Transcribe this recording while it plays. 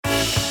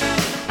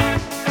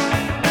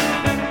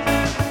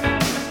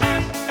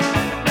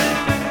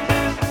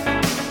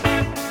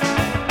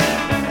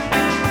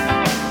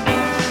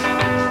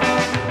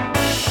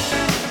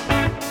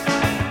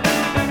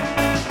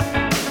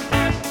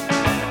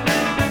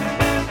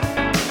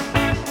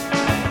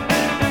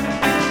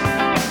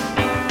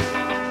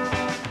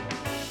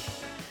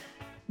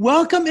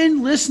Welcome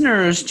in,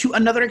 listeners, to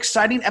another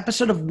exciting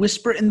episode of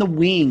Whisper in the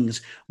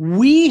Wings.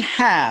 We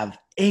have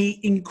a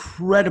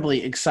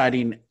incredibly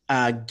exciting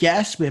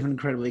guest. We have an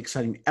incredibly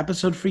exciting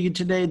episode for you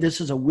today.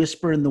 This is a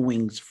Whisper in the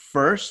Wings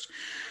first.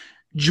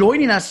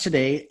 Joining us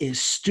today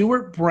is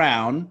Stuart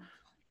Brown,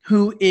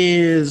 who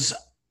is,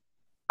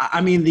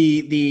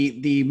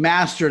 the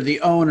master,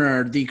 the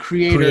owner, the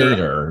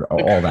creator,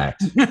 all that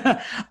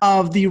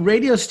of the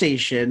radio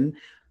station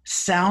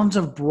Sounds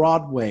of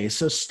Broadway.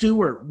 So,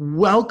 Stuart,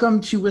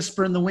 welcome to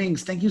Whisper in the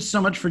Wings. Thank you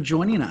so much for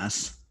joining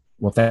us.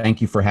 Well,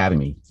 thank you for having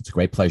me. It's a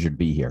great pleasure to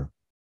be here.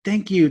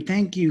 Thank you.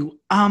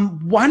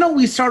 Why don't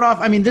we start off?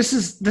 This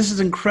is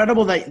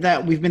incredible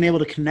that we've been able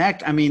to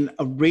connect. A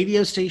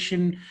radio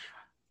station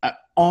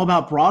all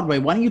about Broadway.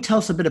 Why don't you tell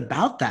us a bit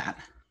about that?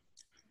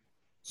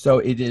 So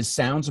it is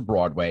Sounds of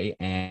Broadway,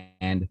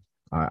 and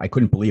I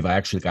couldn't believe I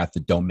actually got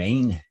the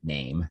domain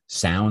name,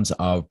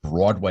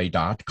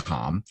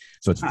 soundsofbroadway.com.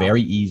 So it's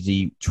very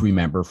easy to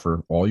remember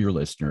for all your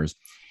listeners.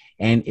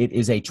 And it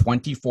is a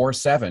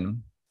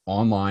 24/7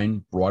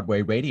 online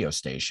Broadway radio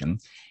station.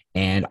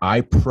 And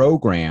I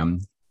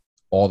program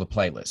all the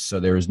playlists. So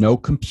there is no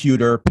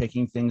computer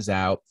picking things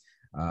out.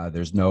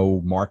 There's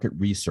no market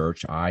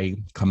research.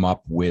 I come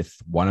up with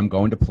what I'm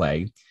going to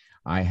play.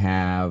 I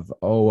have,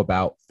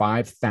 about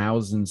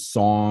 5,000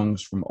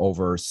 songs from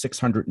over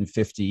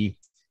 650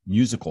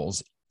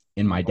 musicals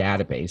in my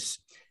database.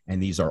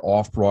 And these are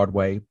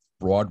off-Broadway,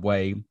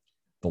 Broadway,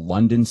 the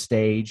London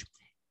stage.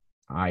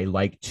 I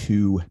like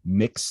to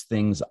mix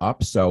things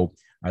up. So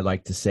I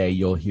like to say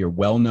you'll hear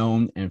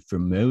well-known and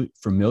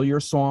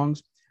familiar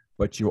songs,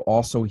 but you'll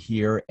also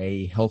hear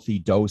a healthy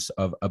dose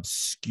of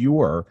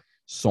obscure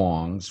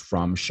songs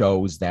from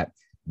shows that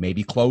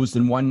maybe closed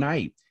in one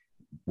night,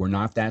 were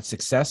not that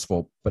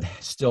successful, but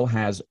still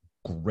has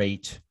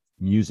great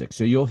music.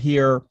 So you'll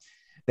hear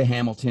the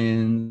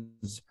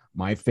Hamiltons,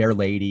 My Fair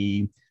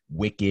Lady,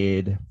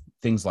 Wicked,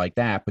 things like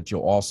that, but you'll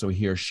also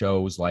hear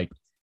shows like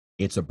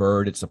It's a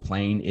Bird, It's a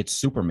Plane, It's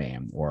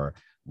Superman, or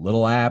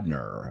Little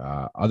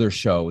Abner, other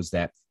shows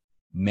that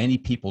many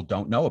people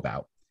don't know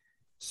about.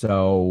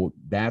 So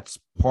that's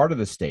part of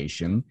the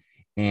station.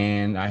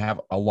 And I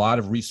have a lot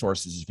of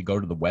resources. If you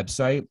go to the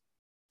website,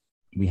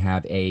 we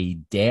have a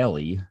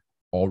daily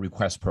all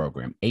request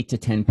program, 8 to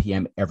 10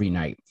 p.m. every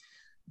night.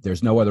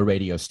 There's no other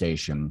radio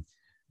station,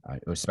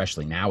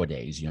 especially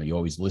nowadays. You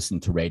always listen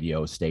to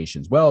radio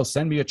stations. Well,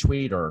 send me a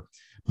tweet or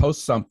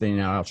post something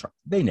and I'll try.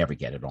 They never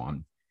get it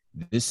on.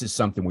 This is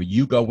something where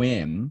you go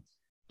in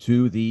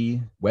to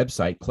the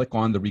website, click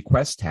on the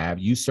request tab,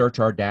 you search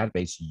our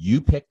database, you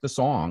pick the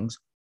songs,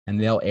 and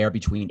they'll air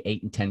between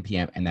 8 and 10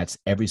 p.m. And that's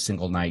every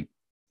single night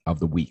of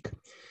the week.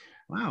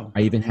 Wow.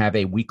 I even have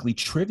a weekly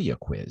trivia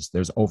quiz.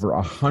 There's over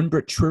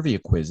 100 trivia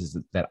quizzes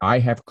that I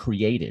have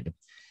created,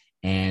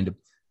 and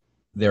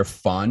they're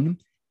fun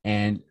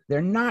and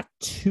they're not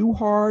too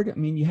hard.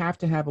 You have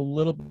to have a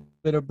little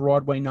bit of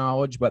Broadway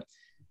knowledge, but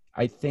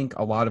I think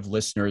a lot of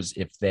listeners,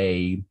 if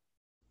they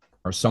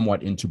are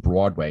somewhat into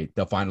Broadway,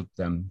 they'll find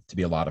them to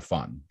be a lot of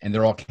fun, and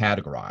they're all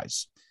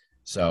categorized.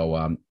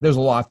 So there's a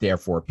lot there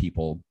for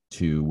people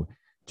to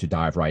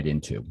dive right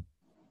into.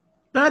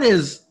 That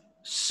is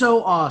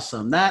so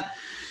awesome.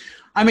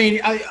 I'm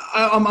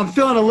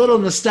feeling a little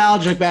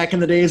nostalgic back in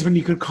the days when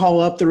you could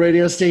call up the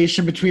radio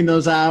station between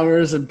those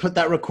hours and put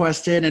that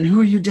request in, and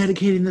who are you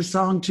dedicating this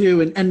song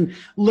to? And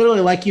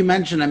literally, like you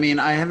mentioned,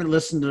 I haven't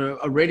listened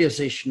to a radio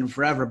station in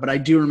forever, but I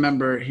do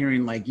remember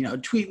hearing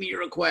tweet me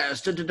your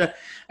request. Da, da, da.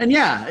 And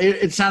yeah,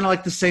 it sounded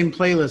like the same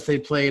playlist they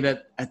played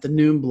at the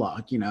noon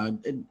block,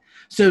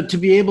 So to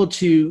be able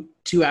to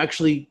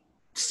actually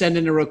send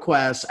in a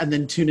request and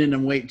then tune in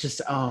and wait,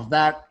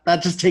 that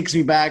just takes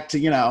me back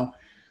to, I'm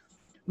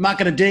not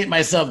going to date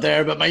myself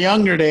there, but my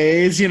younger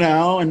days,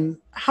 and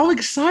how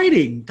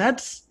exciting.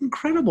 That's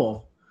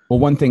incredible. Well,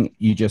 one thing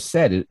you just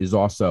said is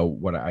also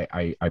what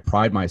I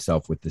pride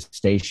myself with this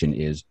station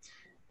is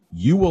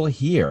you will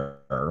hear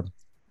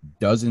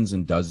dozens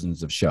and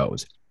dozens of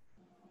shows.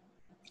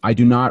 I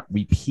do not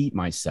repeat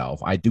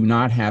myself. I do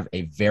not have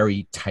a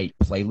very tight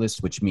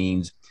playlist, which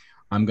means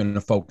I'm going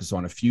to focus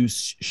on a few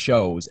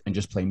shows and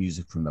just play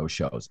music from those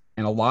shows.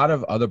 And a lot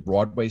of other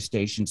Broadway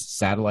stations,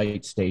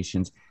 satellite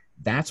stations,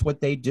 that's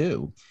what they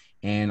do.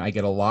 And I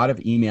get a lot of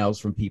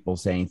emails from people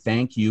saying,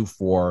 thank you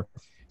for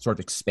sort of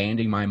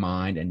expanding my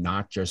mind and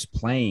not just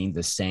playing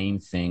the same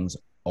things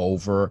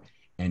over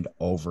and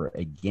over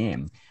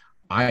again.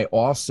 I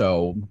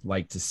also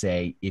like to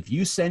say, if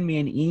you send me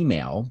an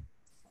email,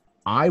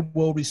 I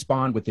will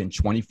respond within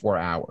 24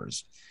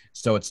 hours.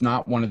 So it's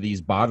not one of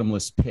these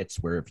bottomless pits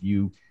where if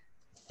you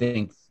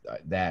think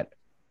that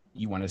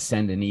you want to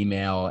send an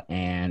email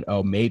and,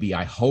 maybe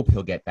I hope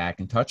he'll get back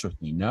in touch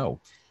with me. No.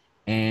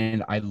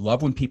 And I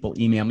love when people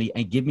email me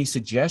and give me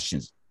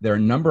suggestions. There are a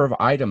number of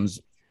items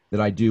that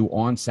I do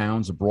on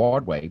Sounds of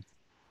Broadway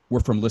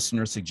were from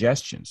listener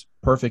suggestions.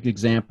 Perfect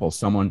example.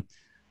 Someone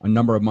a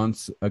number of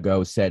months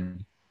ago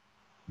said,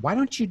 why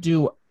don't you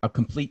do a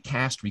complete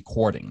cast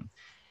recording?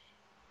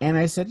 And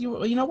I said,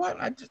 you know what?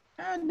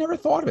 I never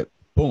thought of it.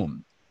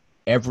 Boom.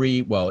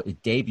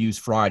 it debuts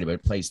Friday, but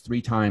it plays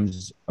 3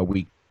 times a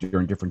week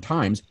during different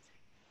times,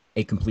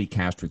 a complete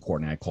cast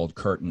recording. I called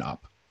Curtain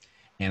Up.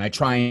 And I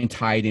try and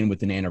tie it in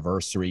with an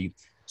anniversary.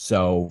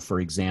 So, for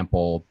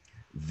example,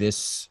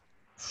 this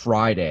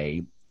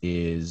Friday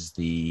is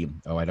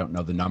I don't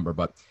know the number,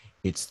 but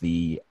it's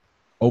the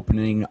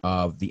opening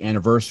of the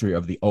anniversary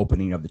of the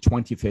opening of the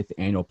 25th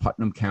annual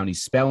Putnam County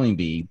Spelling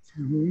Bee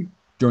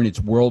during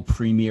its world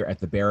premiere at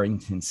the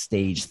Barrington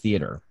Stage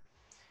Theater.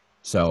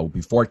 So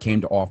before it came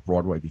to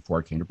Off-Broadway,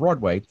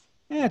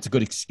 it's a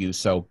good excuse.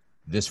 So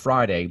this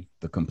Friday,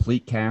 the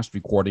complete cast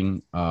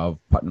recording of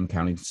Putnam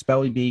County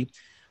Spelling Bee,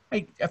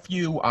 a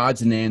few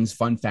odds and ends,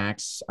 fun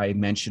facts I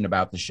mentioned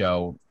about the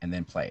show, and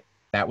then play it.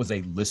 That was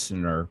a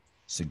listener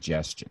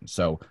suggestion.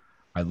 So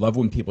I love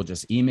when people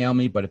just email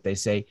me, but if they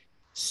say,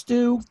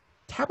 Stu,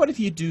 how about if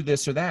you do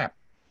this or that?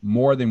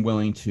 More than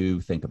willing to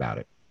think about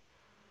it.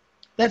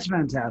 That's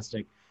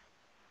fantastic.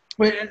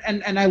 Wait,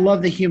 and I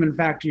love the human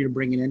factor you're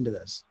bringing into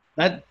this.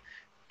 That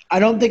I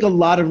don't think a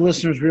lot of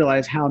listeners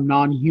realize how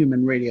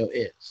non-human radio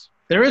is.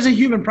 There is a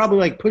human probably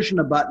like pushing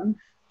a button,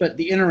 but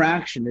the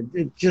interaction,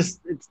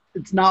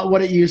 it's not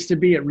what it used to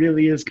be. It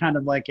really is kind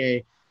of like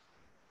a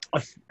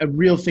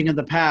real thing of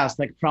the past,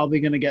 like probably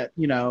going to get,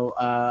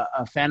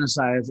 a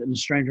fantasized in a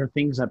Stranger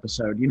Things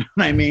episode. You know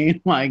what I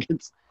mean? Like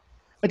it's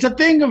a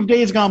thing of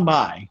days gone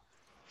by.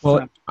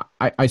 Well,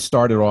 I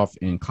started off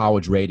in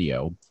college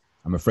radio.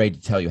 I'm afraid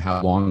to tell you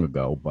how long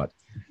ago, but,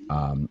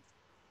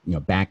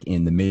 back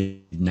in the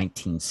mid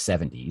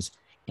 1970s.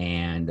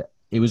 And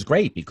it was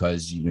great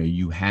because,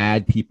 you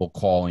had people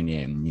calling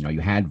in, you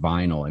had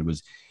vinyl.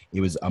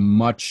 It was a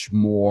much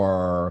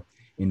more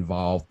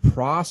involved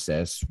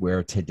process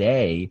where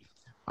today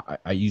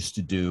I used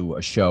to do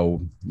a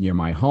show near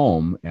my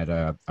home at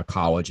a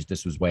college.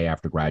 This was way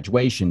after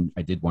graduation.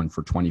 I did one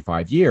for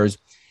 25 years,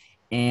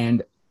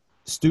 and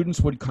students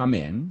would come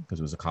in because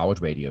it was a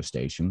college radio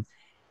station.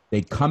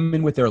 They'd come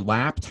in with their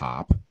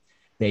laptop.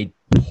 They'd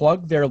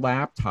plug their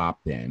laptop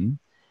in,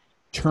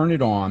 turn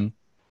it on,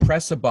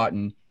 press a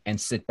button, and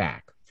sit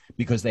back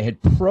because they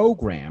had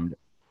programmed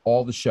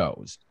all the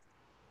shows.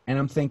 And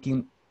I'm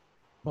thinking,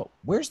 well,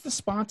 where's the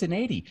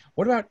spontaneity?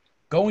 What about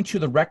going to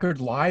the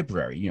record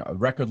library? A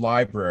record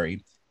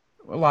library,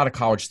 a lot of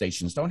college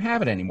stations don't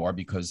have it anymore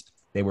because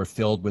they were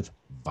filled with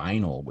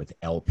vinyl, with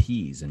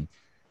LPs, and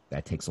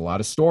that takes a lot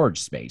of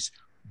storage space.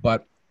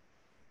 But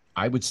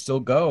I would still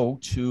go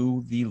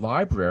to the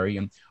library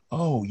and,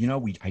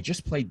 I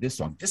just played this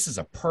song. This is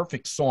a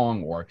perfect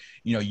song. Or,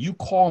 you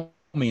call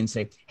me and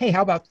say, hey,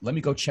 how about let me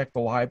go check the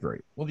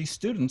library? Well, these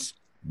students,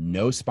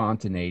 no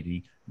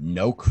spontaneity,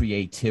 no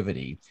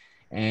creativity.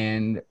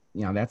 And,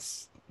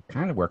 that's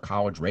kind of where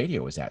college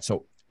radio is at.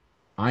 So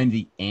I'm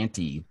the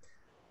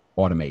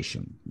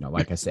anti-automation.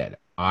 Like I said,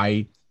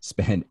 I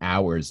spend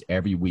hours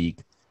every week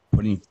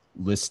putting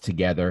lists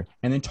together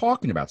and then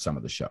talking about some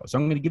of the shows. So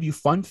I'm going to give you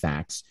fun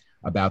facts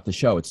about the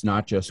show. It's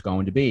not just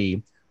going to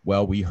be,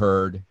 well, we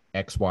heard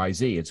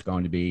XYZ. It's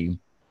going to be,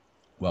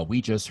 well,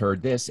 we just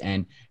heard this.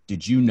 And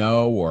did you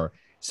know, or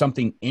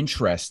something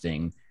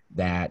interesting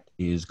that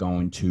is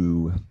going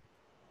to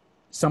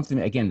something,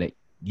 again, that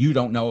you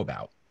don't know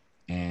about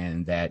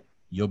and that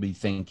you'll be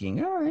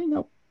thinking, oh, I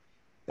know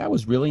that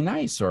was really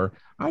nice, or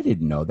I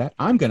didn't know that.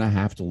 I'm going to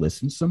have to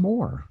listen some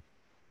more.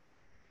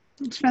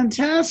 It's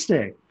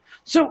fantastic.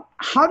 So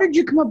how did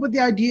you come up with the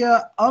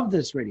idea of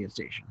this radio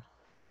station?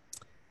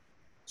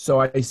 So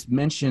I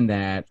mentioned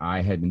that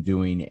I had been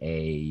doing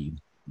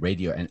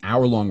an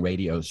hour-long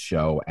radio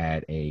show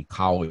at a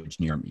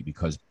college near me,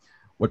 because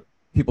what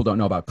people don't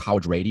know about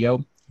college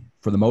radio,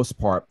 for the most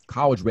part,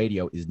 college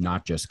radio is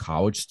not just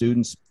college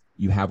students.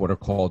 You have what are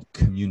called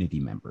community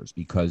members,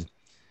 because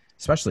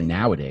especially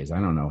nowadays, I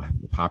don't know,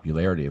 the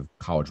popularity of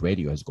college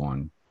radio has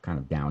gone kind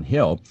of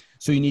downhill.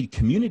 So you need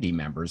community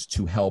members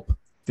to help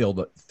fill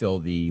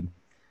the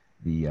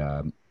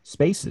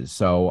spaces.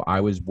 So I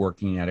was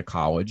working at a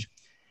college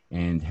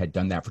and had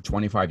done that for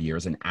 25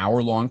 years, an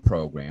hour-long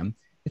program.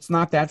 It's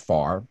not that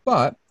far,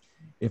 but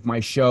if my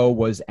show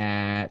was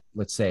at,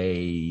 let's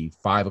say,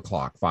 5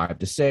 o'clock, 5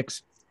 to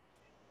 6,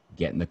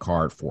 get in the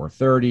car at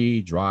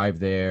 4:30, drive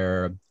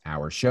there,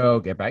 hour show,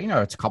 get back.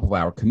 It's a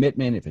couple-hour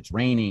commitment if it's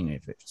raining,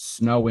 if it's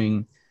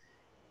snowing.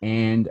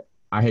 And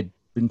I had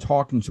been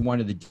talking to one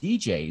of the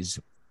DJs,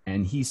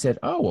 and he said,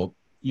 oh, well,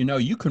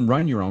 you can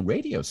run your own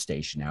radio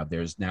station now.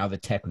 There's now the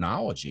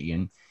technology.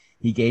 And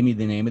he gave me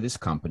the name of this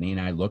company, and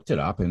I looked it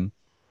up and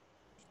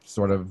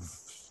sort of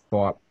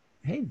thought,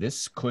 hey,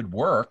 this could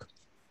work.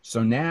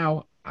 So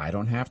now I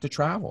don't have to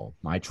travel.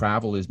 My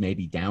travel is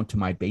maybe down to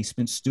my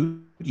basement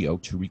studio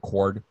to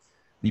record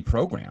the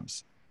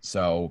programs.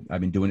 So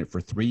I've been doing it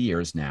for 3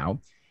 years now.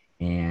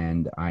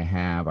 And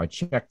I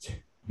checked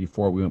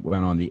before we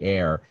went on the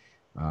air,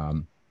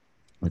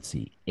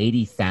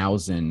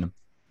 80,000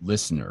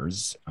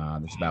 listeners.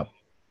 There's about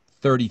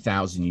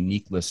 30,000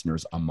 unique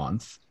listeners a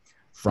month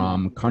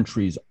from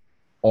countries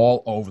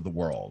all over the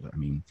world. I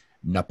mean,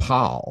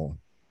 Nepal,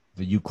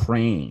 the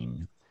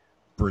Ukraine,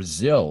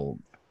 Brazil,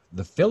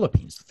 the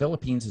Philippines. The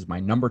Philippines is my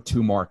number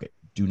 2 market.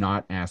 Do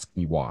not ask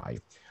me why.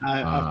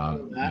 I've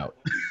heard that.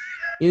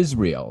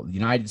 Israel, the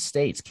United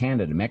States,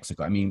 Canada,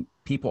 Mexico. I mean,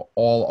 people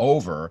all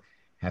over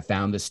have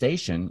found the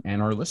station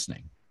and are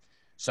listening.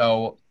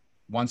 So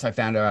once I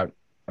found out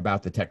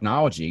about the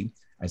technology,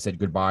 I said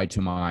goodbye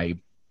to my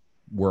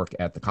work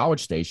at the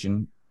college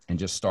station and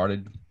just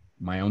started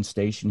my own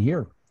station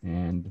here.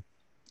 And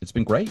it's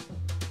been great.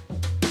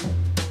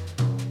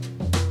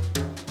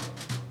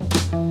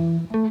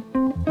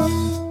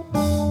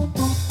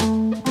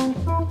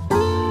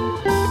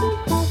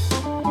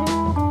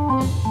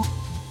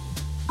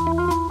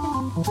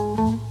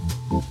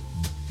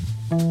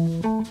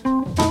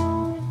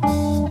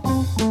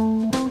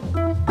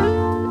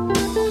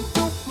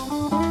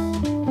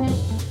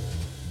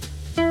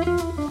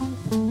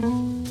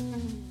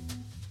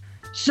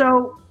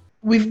 So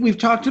we've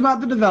talked about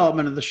the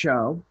development of the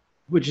show,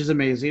 which is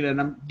amazing,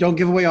 and don't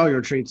give away all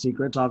your trade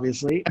secrets,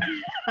 obviously.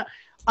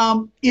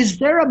 Is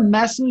there a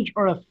message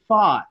or a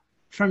thought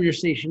from your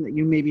station that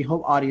you maybe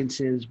hope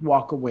audiences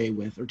walk away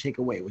with or take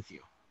away with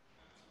you?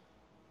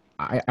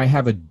 I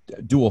have a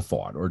dual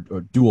thought or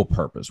dual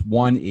purpose.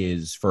 One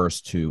is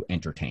first to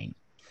entertain,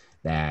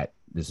 that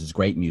this is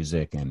great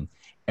music and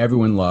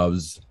everyone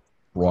loves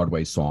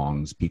Broadway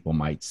songs. People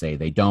might say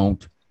they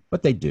don't,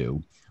 but they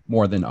do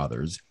more than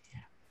others.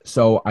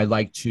 So I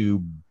like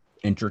to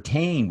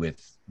entertain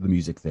with the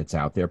music that's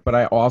out there, but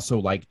I also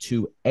like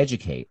to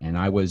educate. And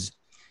I was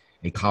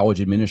a college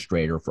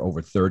administrator for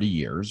over 30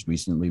 years,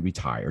 recently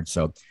retired.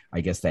 So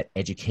I guess that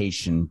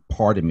education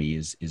part of me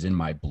is in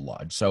my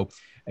blood. So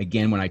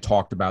again, when I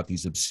talked about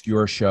these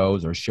obscure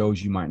shows or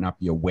shows you might not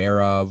be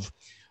aware of,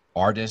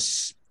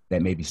 artists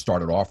that maybe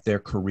started off their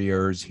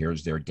careers,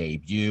 here's their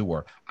debut,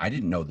 or I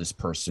didn't know this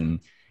person,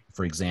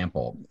 for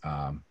example,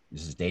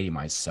 this is dating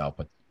myself,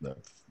 but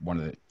one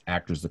of the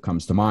actors that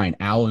comes to mind,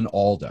 Alan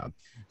Alda.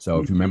 So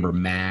if you remember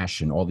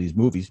MASH and all these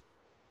movies,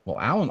 well,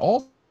 Alan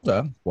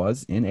Alda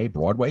was in a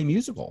Broadway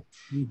musical,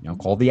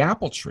 called The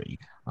Apple Tree.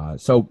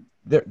 So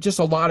there just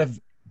a lot of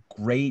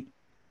great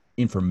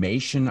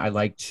information I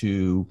like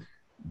to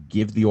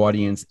give the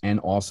audience, and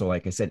also,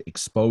 like I said,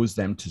 expose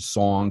them to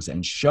songs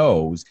and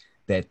shows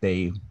that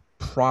they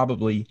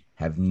probably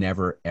have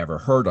never, ever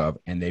heard of,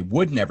 and they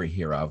would never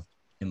hear of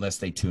unless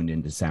they tuned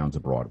into Sounds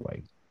of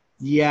Broadway.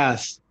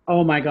 Yes.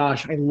 Oh my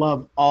gosh, I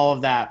love all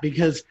of that,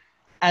 because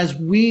as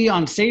we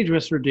on Stage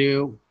Whisper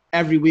do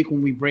every week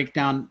when we break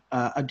down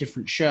a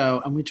different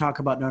show and we talk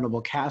about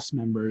notable cast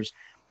members,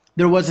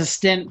 there was a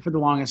stint for the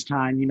longest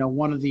time,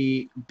 one of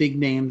the big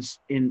names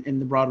in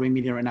the Broadway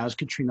media right now is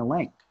Katrina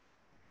Lenk.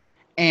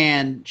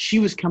 And she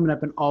was coming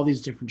up in all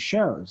these different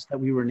shows that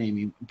we were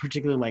naming,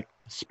 particularly like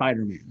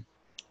Spider-Man.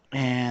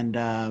 And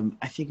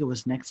I think it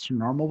was Next to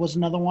Normal was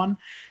another one.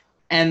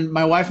 And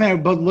my wife and I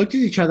both looked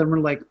at each other and we're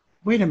like,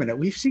 wait a minute,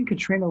 we've seen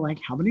Katrina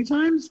Lenk how many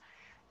times?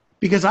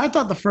 Because I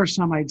thought the first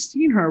time I'd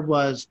seen her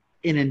was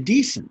in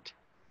Indecent.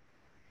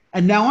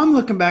 And now I'm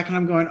looking back and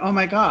I'm going, oh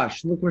my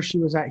gosh, look where she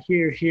was at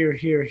here, here,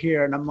 here,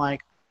 here. And I'm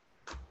like,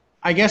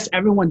 I guess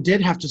everyone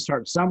did have to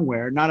start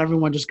somewhere. Not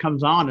everyone just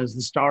comes on as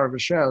the star of a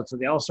show. So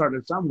they all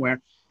started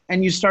somewhere.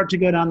 And you start to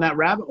go down that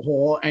rabbit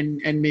hole and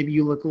maybe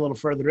you look a little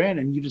further in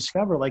and you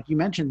discover, like you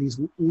mentioned, these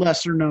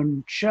lesser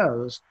known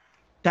shows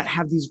that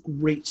have these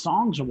great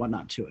songs or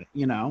whatnot to it,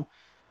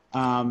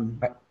 And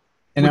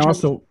I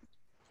also,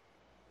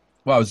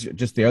 well, I was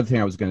just the other thing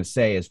I was going to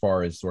say, as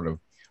far as sort of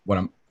what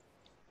I'm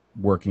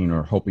working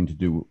or hoping to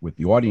do with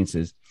the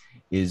audiences,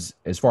 is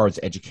as far as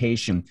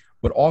education,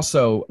 but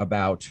also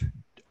about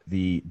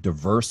the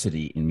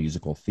diversity in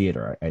musical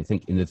theater. I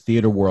think in the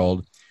theater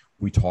world,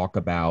 we talk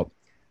about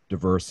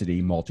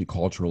diversity,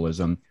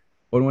 multiculturalism,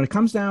 but when it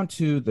comes down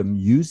to the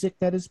music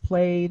that is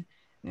played,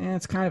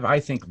 it's kind of, I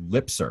think,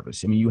 lip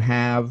service. I mean, you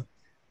have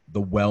the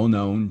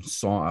well-known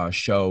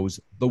shows,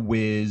 The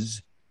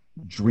Wiz,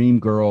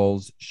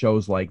 Dreamgirls,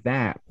 shows like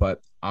that. But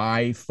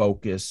I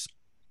focus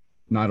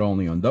not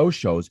only on those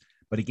shows,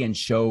 but again,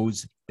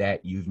 shows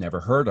that you've never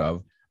heard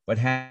of, but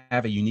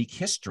have a unique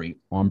history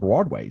on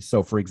Broadway.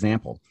 So, for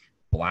example,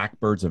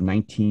 Blackbirds of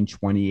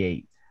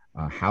 1928,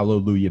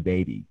 Hallelujah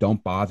Baby,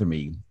 Don't Bother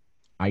Me,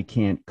 I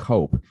Can't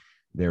Cope.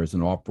 There's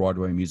an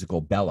off-Broadway musical,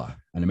 Bella,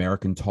 An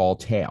American Tall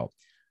Tale.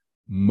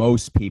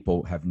 Most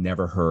people have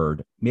never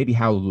heard maybe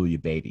Hallelujah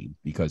Baby,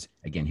 because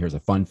again, here's a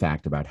fun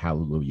fact about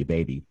Hallelujah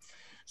Baby.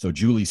 So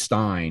Julie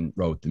Stein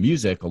wrote the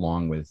music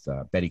along with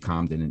Betty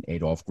Comden and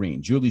Adolph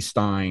Green. Julie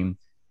Stein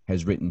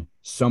has written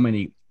so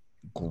many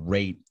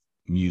great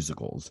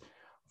musicals,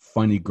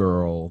 Funny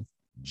Girl,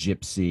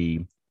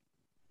 Gypsy,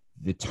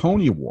 the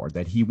Tony Award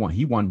that he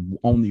won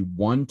only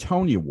one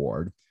Tony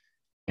Award,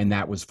 and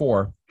that was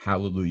for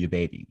Hallelujah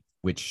Baby,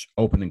 which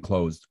opened and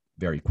closed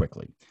very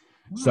quickly.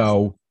 Wow.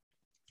 So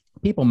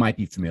people might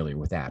be familiar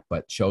with that,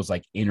 but shows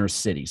like Inner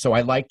City. So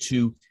I like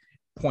to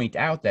point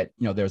out that,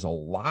 there's a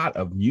lot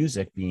of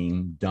music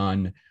being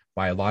done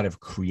by a lot of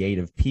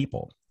creative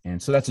people.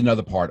 And so that's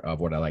another part of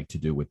what I like to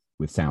do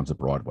with Sounds of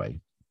Broadway.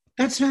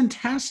 That's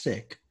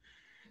fantastic.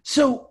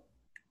 So,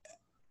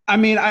 I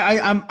mean,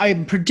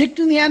 I'm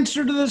predicting the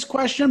answer to this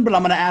question, but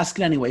I'm going to ask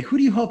it anyway. Who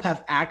do you hope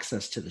have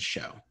access to the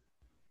show?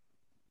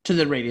 to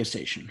the radio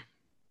station?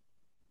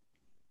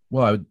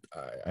 Well,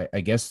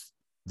 I guess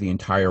the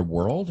entire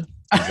world.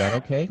 Is that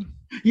okay?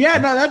 Yeah,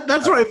 no,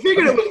 that's where I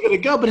figured it was going to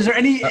go. But is there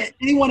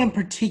anyone in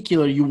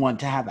particular you want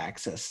to have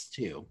access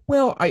to?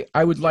 Well,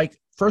 I would like,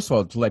 first of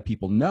all, to let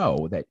people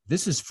know that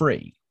this is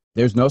free.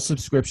 There's no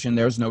subscription.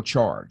 There's no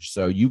charge.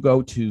 So you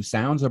go to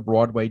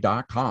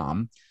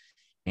soundsofbroadway.com,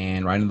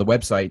 and right on the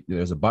website,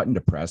 there's a button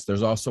to press.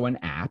 There's also an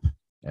app.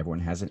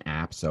 Everyone has an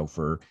app. So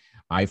for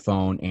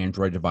iPhone,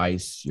 Android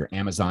device, your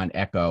Amazon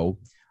Echo.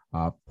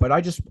 But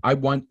I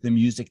want the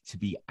music to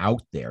be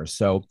out there.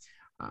 So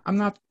I'm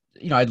not,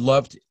 I'd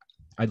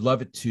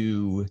love it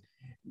to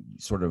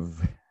sort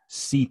of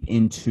seep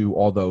into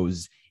all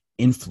those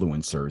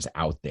influencers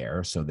out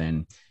there. So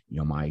then,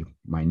 my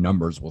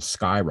numbers will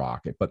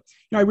skyrocket. But,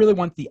 I really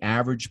want the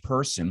average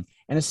person,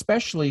 and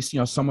especially,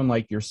 someone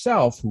like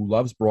yourself who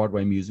loves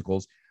Broadway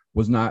musicals,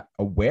 was not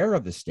aware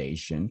of the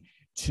station,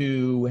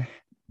 to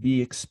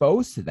be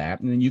exposed to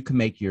that. And then you can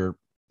make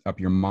up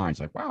your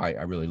minds like, wow,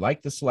 I really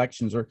like the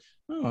selections, or,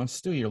 oh,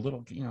 Stu, you're a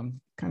little,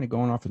 kind of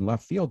going off in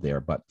left field there.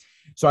 But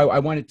so I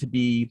want it to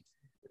be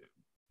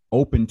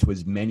open to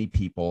as many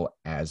people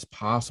as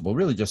possible,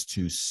 really just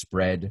to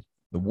spread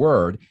the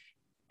word.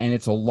 And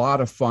it's a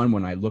lot of fun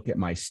when I look at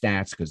my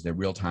stats, because they're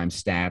real-time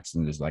stats,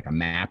 and there's like a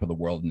map of the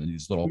world and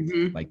these little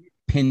like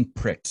pin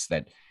pricks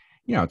that,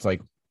 it's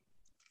like,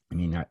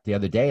 the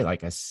other day,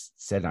 like I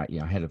said, I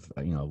had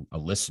a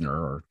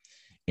listener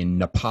in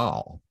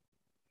Nepal.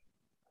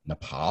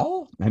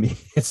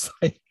 It's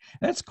like,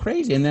 that's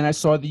crazy. And then I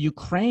saw the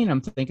Ukraine. I'm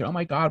thinking, oh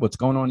my God, what's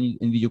going on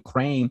in the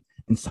Ukraine?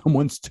 And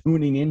someone's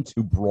tuning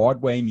into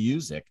Broadway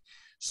music.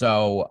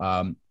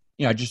 So,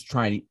 just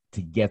trying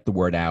to get the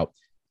word out,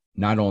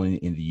 not only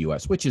in the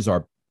US, which is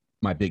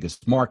my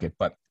biggest market,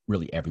 but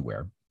really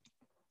everywhere.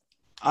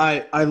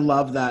 I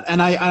love that. And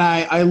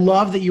I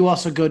love that you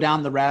also go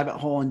down the rabbit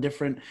hole in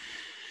different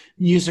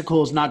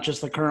musicals, not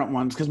just the current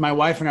ones, because my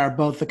wife and I are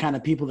both the kind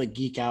of people that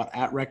geek out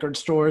at record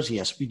stores.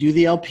 Yes, we do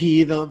the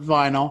LP, the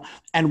vinyl,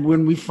 and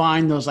when we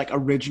find those like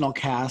original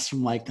casts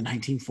from like the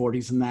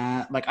 1940s and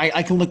that, like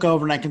I can look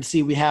over and I can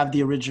see we have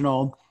the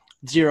original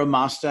Zero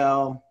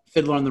Mostel,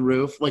 Fiddler on the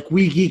Roof. Like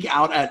we geek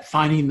out at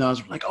finding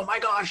those. We're like, oh my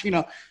gosh,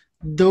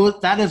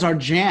 that is our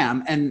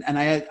jam. And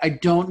I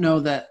don't know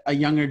that a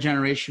younger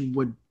generation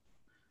would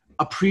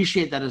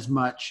appreciate that as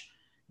much,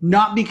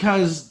 not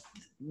because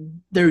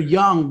they're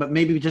young, but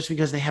maybe just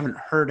because they haven't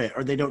heard it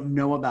or they don't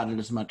know about it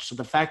as much. So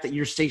the fact that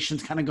your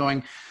station's kind of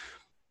going,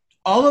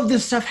 all of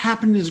this stuff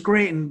happened is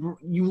great and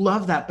you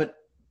love that, but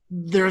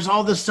there's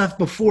all this stuff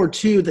before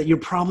too that you're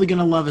probably going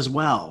to love as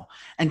well.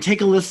 And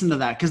take a listen to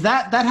that, because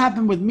that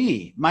happened with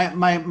me. My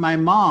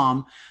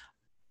mom,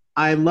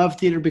 I love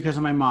theater because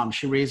of my mom.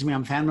 She raised me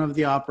on Phantom of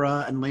the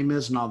Opera and Les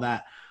Mis and all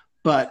that.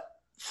 But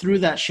through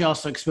that, she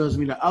also exposed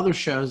me to other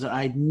shows that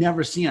I'd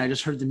never seen. I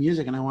just heard the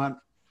music and I went,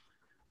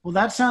 well,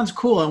 that sounds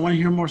cool. I want to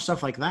hear more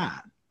stuff like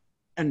that.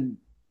 And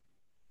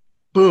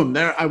boom,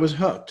 there I was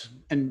hooked.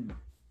 And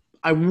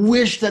I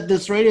wish that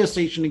this radio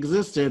station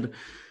existed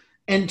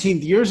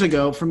 18 years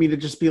ago for me to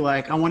just be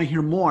like, I want to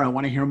hear more. I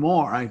want to hear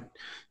more.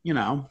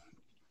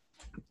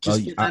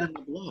 Just get that in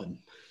my blood.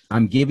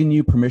 I'm giving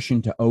you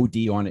permission to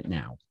OD on it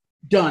now.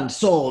 Done.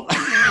 Sold.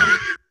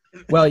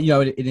 Well,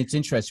 it's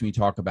interesting when you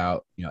talk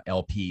about,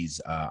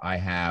 LPs. I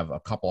have a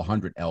couple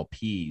hundred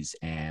LPs,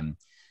 and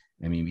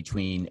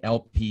between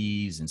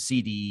LPs and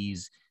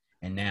CDs,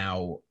 and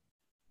now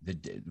the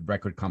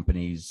record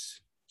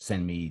companies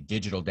send me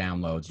digital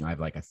downloads. I have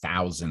like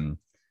 1,000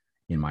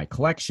 in my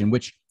collection,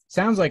 which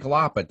sounds like a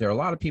lot, but there are a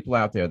lot of people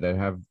out there that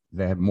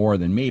have more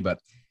than me. But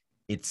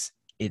it's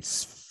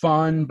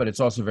fun, but it's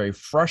also very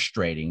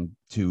frustrating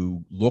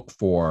to look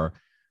for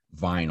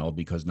vinyl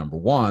because, number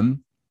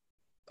one,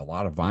 a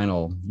lot of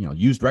vinyl,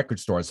 used record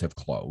stores have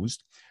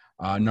closed.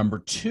 Number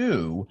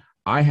two,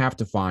 I have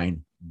to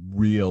find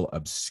real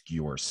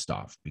obscure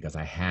stuff because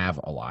I have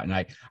a lot. And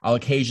I'll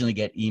occasionally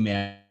get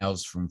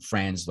emails from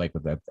friends like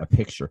with a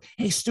picture.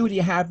 Hey, Stu, do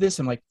you have this?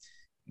 I'm like,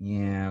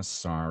 yeah,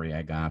 sorry,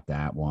 I got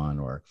that one.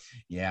 Or,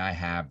 yeah, I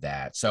have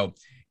that. So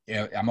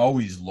I'm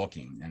always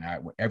looking. And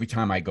every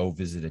time I go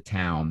visit a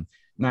town,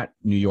 not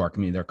New York,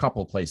 there are a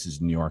couple of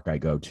places in New York I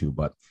go to,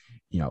 but,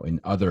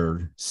 in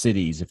other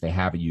cities, if they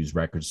have a used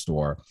record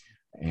store,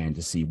 and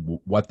to see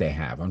what they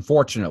have.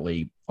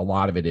 Unfortunately, a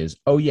lot of it is,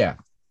 oh, yeah,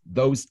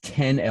 those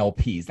 10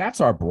 LPs,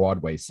 that's our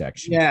Broadway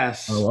section.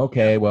 Yes. Oh,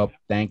 okay. Well,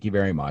 thank you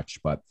very much.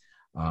 But,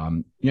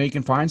 you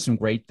can find some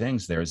great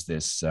things. There's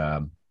this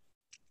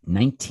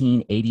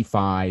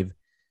 1985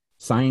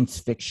 science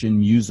fiction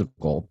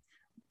musical,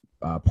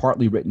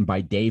 partly written by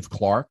Dave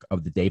Clark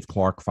of the Dave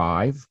Clark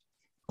Five,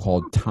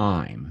 called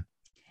Time.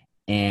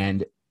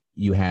 And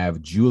you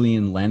have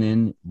Julian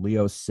Lennon,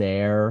 Leo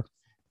Sayer,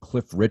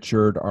 Cliff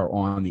Richard are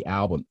on the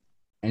album.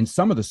 And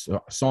some of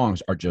the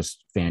songs are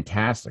just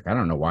fantastic. I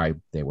don't know why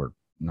they were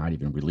not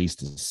even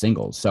released as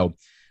singles. So,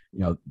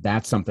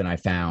 that's something I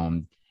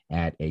found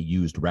at a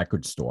used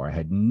record store. I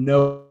had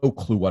no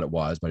clue what it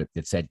was, but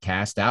it said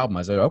cast album.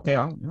 I said, okay,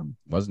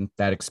 wasn't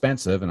that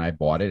expensive. And I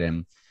bought it.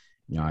 And,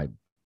 I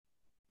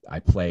I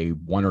play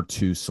one or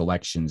two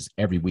selections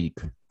every week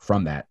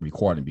from that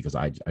recording because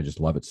I just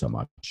love it so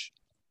much.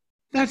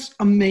 That's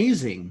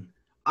amazing.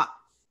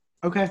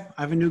 Okay,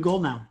 I have a new goal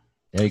now.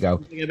 There you go.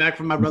 When I get back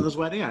from my brother's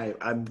wedding,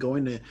 I'm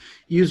going to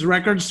use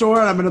Record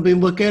Store. And I'm going to be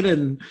looking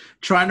and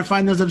trying to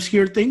find those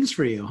obscure things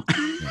for you.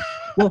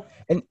 Well,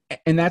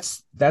 and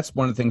that's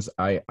one of the things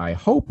I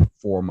hope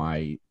for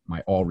my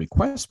all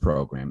request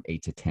program,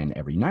 8 to 10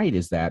 every night,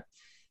 is that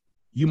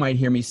you might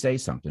hear me say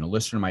something. A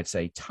listener might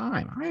say,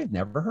 "Time, I had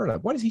never heard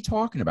of. What is he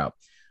talking about?"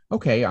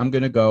 Okay, I'm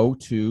going to go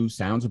to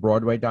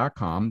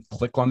soundsofbroadway.com,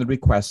 click on the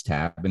request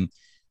tab, and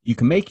you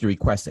can make your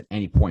request at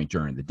any point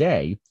during the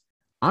day.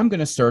 I'm going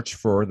to search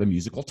for the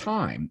musical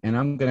Time, and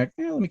I'm going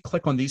to, let me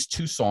click on these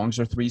 2 songs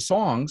or 3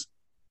 songs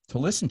to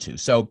listen to.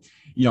 So,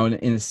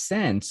 in a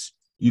sense,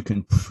 you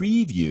can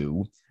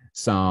preview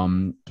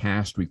some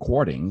cast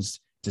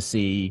recordings to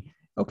see,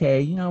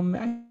 okay,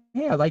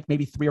 hey, I like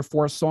maybe 3 or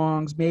 4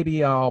 songs.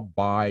 Maybe I'll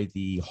buy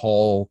the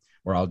whole,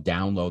 or I'll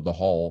download the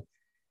whole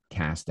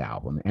cast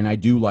album. And I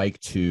do like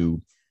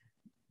to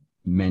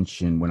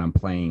mention when I'm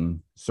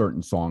playing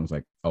certain songs,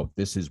 like, oh,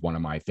 this is one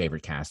of my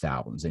favorite cast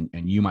albums. And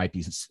you might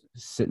be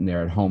sitting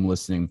there at home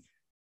listening.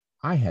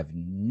 I have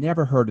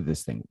never heard of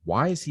this thing.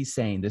 Why is he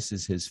saying this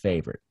is his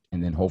favorite?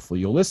 And then hopefully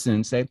you'll listen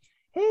and say,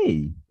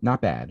 hey,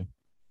 not bad.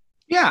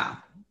 Yeah.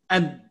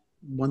 And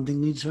one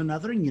thing leads to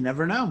another, and you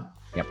never know.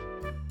 Yep.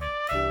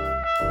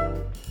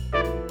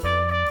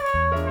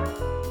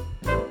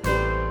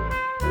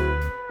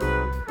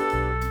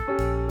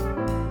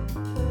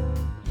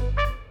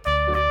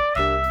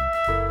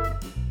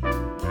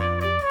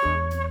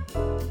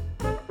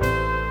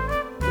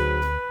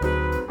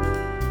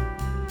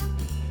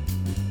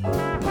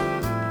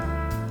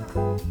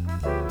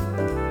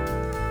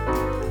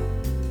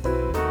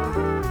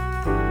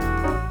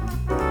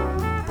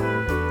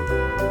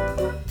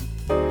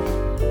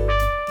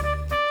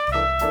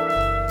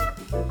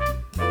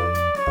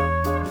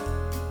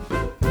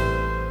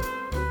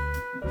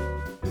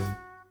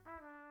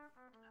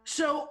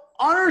 So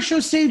on our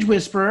show Stage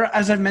Whisperer,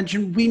 as I've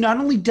mentioned, we not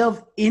only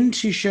delve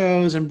into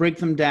shows and break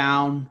them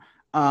down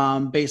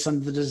based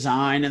on the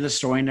design and the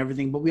story and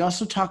everything, but we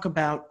also talk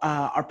about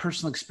our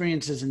personal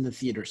experiences in the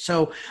theater.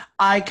 So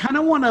I kind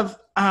of want to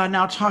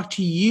now talk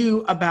to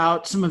you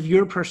about some of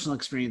your personal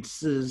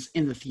experiences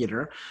in the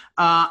theater.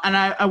 And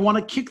I want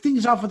to kick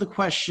things off with a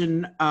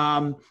question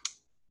and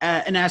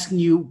asking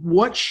you,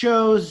 what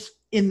shows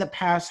in the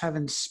past have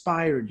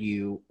inspired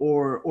you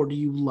or do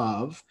you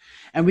love?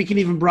 And we can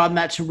even broaden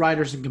that to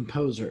writers and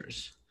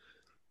composers.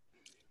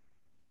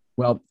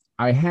 Well,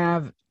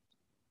 I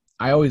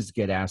always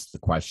get asked the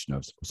question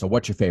of, so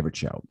what's your favorite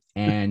show?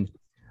 And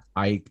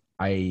I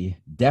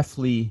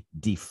definitely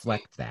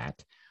deflect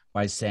that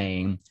by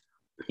saying,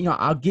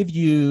 I'll give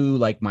you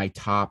like my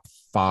top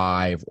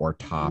 5 or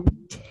top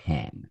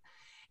 10.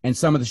 And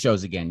some of the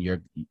shows, again,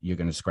 you're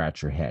going to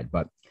scratch your head,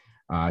 but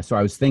so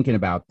I was thinking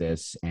about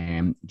this,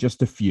 and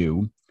just a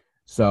few.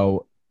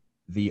 So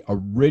the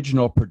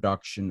original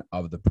production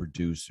of The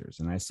Producers,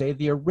 and I say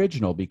the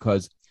original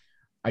because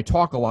I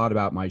talk a lot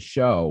about my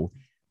show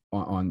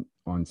on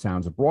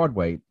Sounds of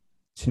Broadway.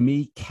 To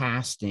me,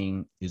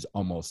 casting is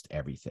almost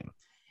everything,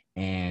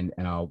 and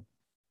I'll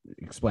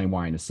explain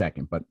why in a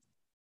second. But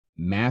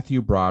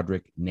Matthew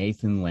Broderick,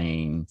 Nathan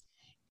Lane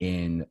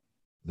in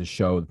the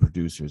show The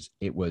Producers,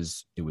 it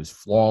was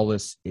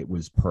flawless. It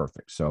was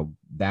perfect. So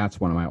that's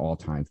one of my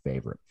all-time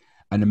favorite.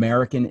 An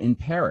American in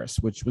Paris,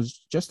 which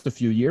was just a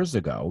few years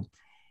ago.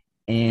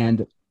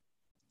 And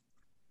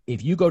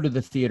if you go to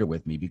the theater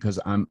with me, because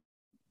I'm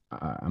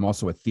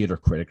also a theater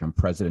critic, I'm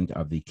president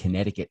of the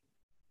Connecticut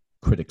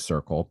Critic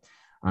Circle.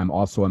 I'm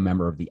also a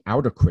member of the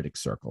Outer Critic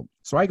Circle.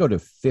 So I go to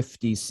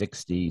 50,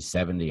 60,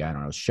 70, I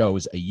don't know,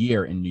 shows a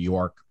year in New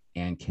York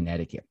and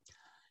Connecticut.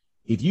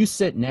 If you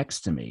sit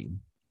next to me,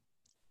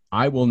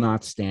 I will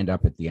not stand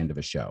up at the end of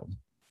a show.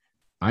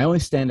 I only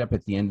stand up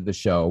at the end of the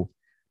show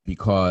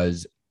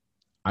because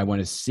I want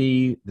to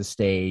see the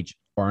stage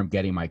or I'm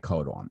getting my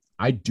coat on.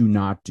 I do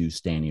not do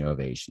standing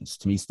ovations.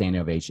 To me, standing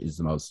ovation is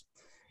the most,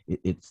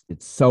 it's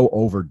so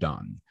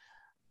overdone.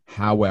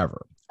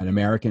 However, An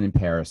American in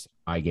Paris,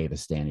 I gave a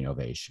standing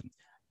ovation.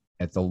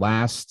 At the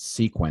last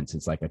sequence,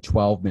 it's like a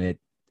 12-minute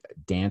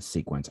dance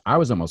sequence. I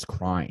was almost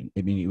crying.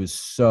 I mean, it was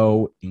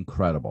so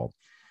incredible.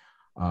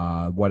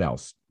 What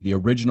else? The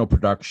original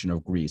production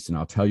of Grease, and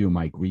I'll tell you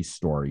my Grease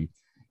story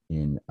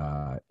in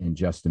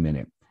just a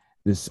minute.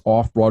 This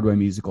off-Broadway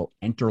musical,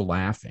 Enter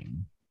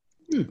Laughing,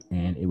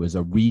 and it was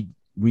a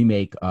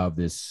remake of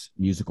this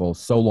musical,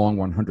 So Long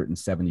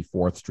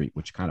 174th Street,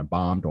 which kind of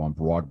bombed on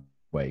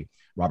Broadway.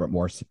 Robert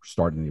Morse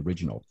starred in the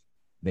original.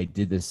 They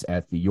did this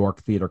at the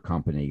York Theater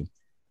Company,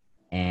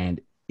 and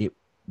it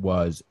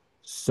was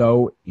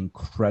so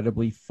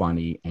incredibly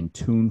funny and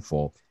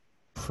tuneful,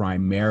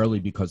 primarily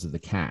because of the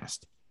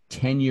cast.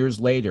 10 years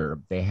later,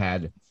 they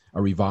had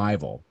a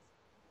revival,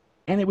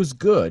 and it was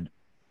good,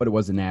 but it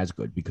wasn't as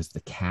good because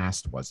the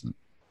cast wasn't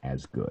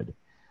as good.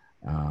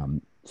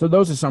 So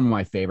those are some of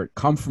my favorite.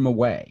 Come From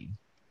Away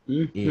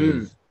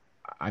is,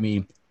 I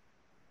mean,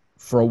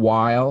 for a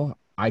while,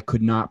 I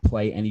could not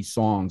play any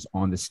songs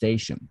on the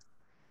station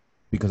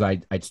because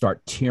I'd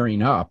start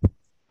tearing up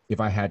if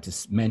I had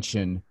to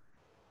mention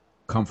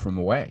Come From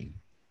Away.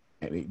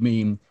 I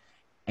mean,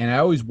 and I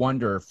always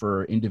wonder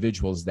for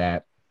individuals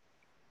that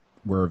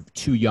were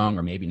too young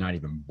or maybe not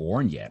even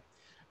born yet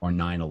on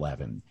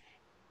 9/11,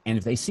 and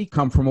if they see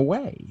Come From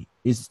Away,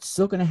 is it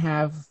still going to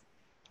have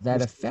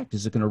that effect?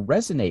 Is it going to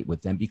resonate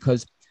with them?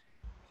 Because,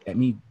 I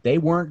mean, they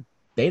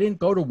didn't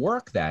go to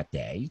work that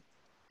day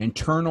and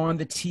turn on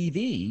the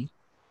TV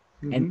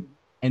and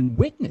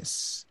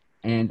witness.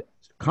 And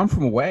Come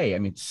From Away, I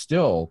mean,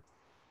 still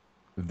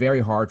very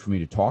hard for me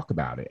to talk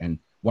about it. And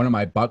one of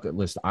my bucket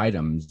list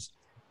items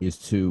is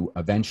to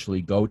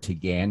eventually go to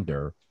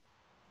Gander,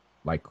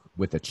 like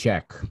with a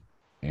check,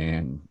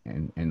 and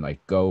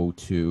like go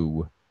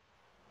to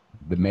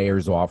the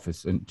mayor's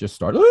office and just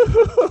start.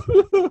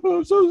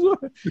 I'm so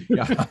sorry.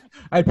 Yeah,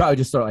 I'd probably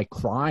just start like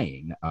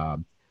crying.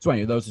 So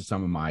anyway, those are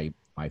some of my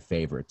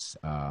favorites.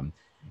 And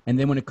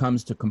then when it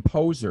comes to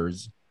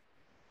composers,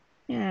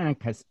 yeah,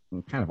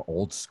 kind of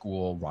old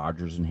school,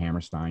 Rodgers and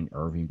Hammerstein,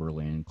 Irving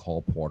Berlin,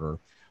 Cole Porter.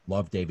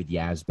 Love David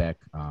Yazbek,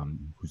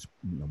 who's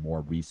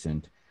more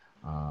recent.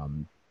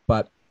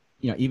 But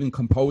even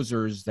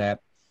composers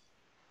that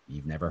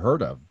you've never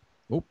heard of.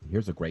 Oh,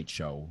 here's a great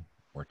show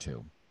or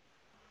two.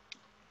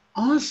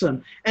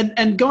 Awesome.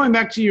 And going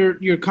back to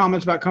your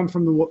comments about Come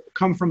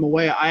From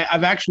Away,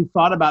 I've actually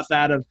thought about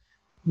that. Of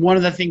one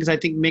of the things I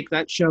think make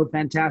that show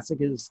fantastic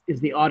is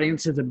the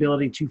audience's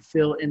ability to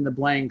fill in the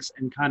blanks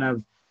and kind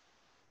of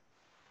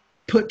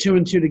put two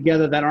and two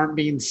together that aren't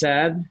being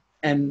said.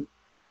 And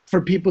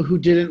for people who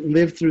didn't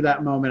live through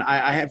that moment,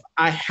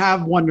 I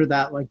have wondered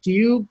that, like,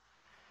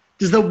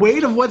 does the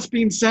weight of what's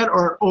being said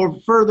or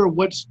further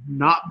what's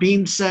not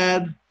being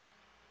said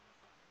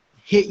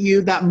hit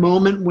you, that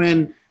moment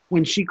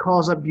when she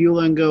calls up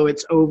Beulah and go,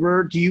 it's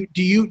over?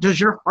 Does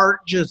your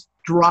heart just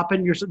drop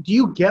in yourself? Do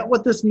you get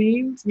what this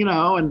means?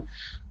 And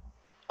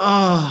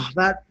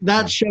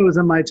that show is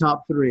in my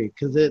top 3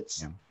 because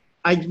it's,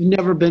 I've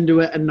never been to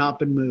it and not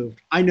been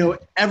moved. I know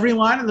every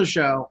line of the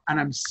show and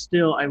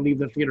I leave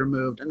the theater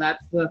moved. And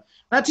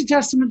that's a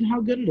testament to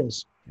how good it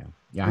is.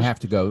 Yeah. I have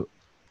to go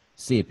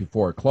see it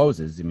before it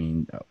closes. I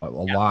mean, a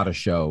lot of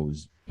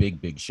shows,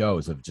 big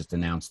shows have just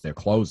announced they're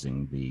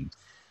closing. The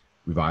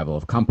Revival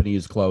of Company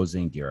is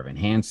closing, Dear Evan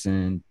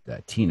Hansen,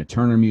 the Tina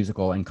Turner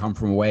musical, and Come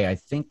From Away, I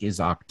think, is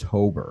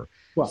October.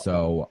 Well,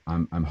 so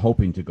I'm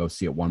hoping to go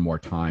see it one more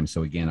time.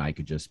 So again, I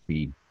could just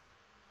be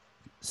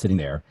sitting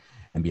there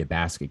and be a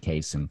basket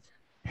case and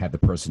have the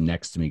person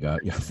next to me go,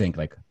 think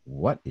like,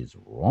 what is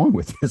wrong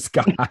with this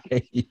guy?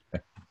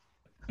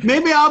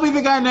 Maybe I'll be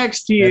the guy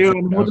next to you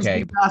and we'll just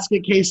be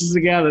basket cases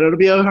together. It'll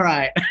be all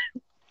right.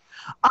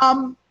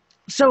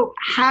 So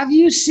have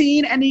you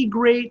seen any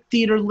great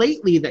theater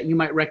lately that you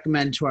might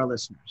recommend to our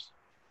listeners?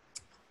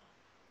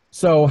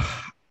 So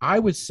I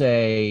would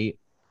say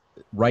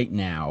right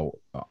now,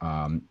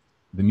 the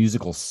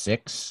musical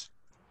Six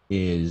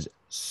is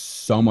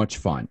so much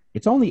fun.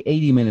 It's only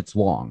 80 minutes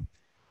long.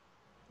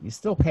 You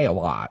still pay a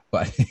lot,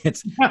 but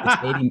it's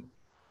 80,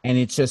 and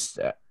it's just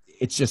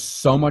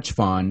so much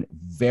fun,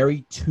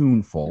 very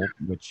tuneful,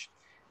 which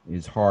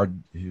is hard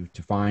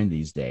to find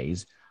these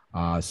days.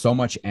 So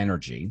much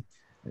energy.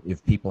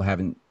 If people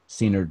haven't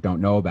seen or don't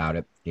know about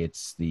it,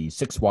 it's the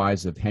 6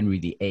 wives of Henry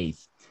VIII,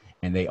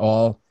 and they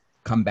all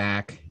come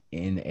back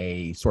in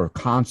a sort of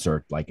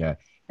concert, like a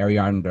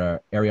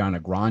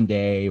Ariana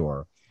Grande,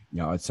 or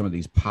some of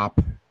these pop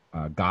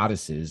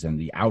goddesses, and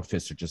the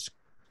outfits are just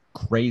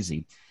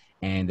crazy,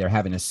 and they're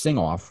having a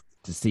sing-off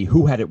to see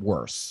who had it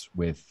worse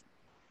with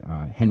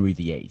Henry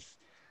VIII.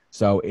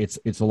 So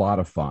it's a lot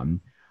of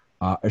fun.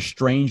 A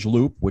Strange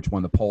Loop, which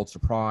won the Pulitzer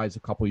Prize a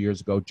couple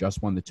years ago,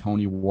 just won the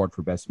Tony Award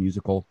for Best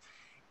Musical.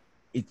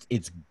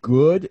 It's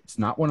good. It's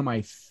not one of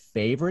my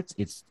favorites.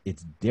 It's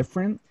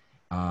different.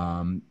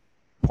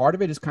 Part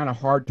of it is kind of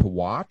hard to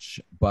watch,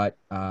 but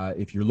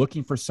if you're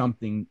looking for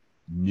something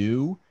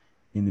new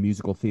in the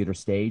musical theater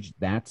stage,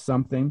 that's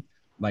something.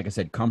 Like I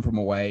said, Come From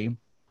Away,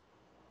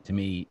 to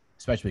me,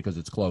 especially because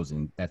it's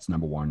closing, that's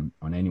number 1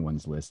 on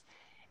anyone's list.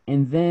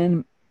 And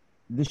then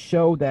the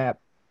show that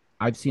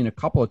I've seen a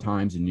couple of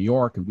times in New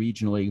York and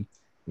regionally,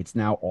 it's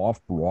now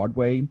off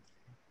Broadway, and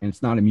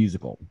it's not a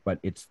musical, but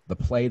it's The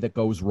Play That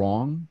Goes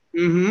Wrong.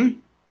 Mm-hmm.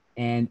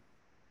 And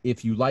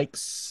if you like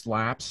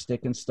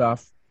slapstick and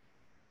stuff,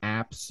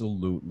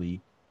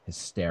 absolutely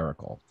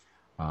hysterical.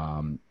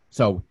 And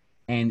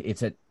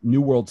it's at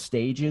New World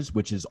Stages,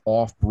 which is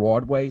off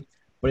Broadway,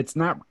 but it's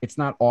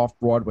not off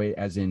Broadway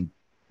as in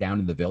down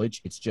in the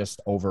Village. It's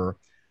just over,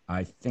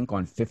 I think,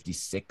 on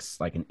 56,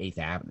 like an 8th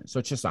Avenue. So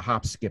it's just a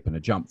hop, skip, and a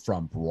jump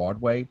from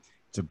Broadway.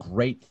 It's a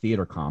great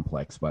theater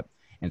complex, and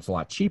it's a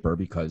lot cheaper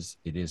because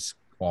it is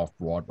off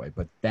Broadway.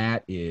 But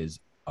that is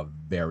a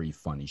very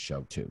funny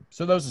show too.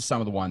 So those are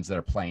some of the ones that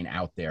are playing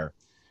out there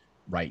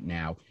right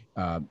now.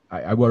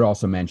 I would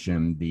also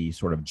mention the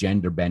sort of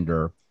gender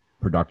bender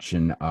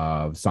production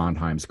of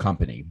Sondheim's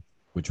Company,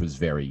 which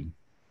was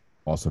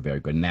also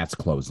very good, and that's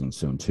closing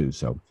soon too.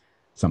 So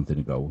something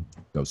to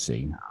go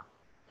see.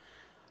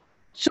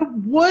 So,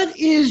 what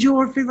is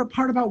your favorite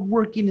part about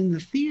working in the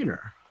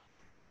theater?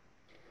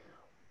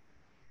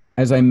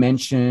 As I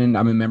mentioned,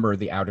 I'm a member of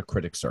the Outer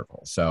Critic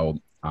Circle. So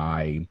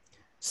I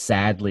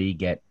sadly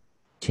get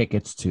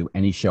tickets to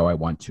any show I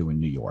want to in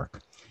New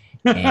York.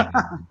 And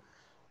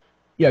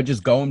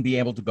just go and be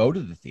able to go to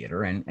the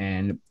theater.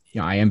 And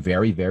I am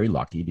very, very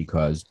lucky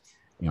because,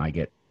 I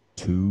get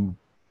two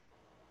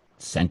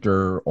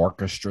center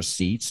orchestra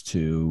seats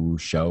to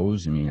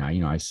shows. I mean,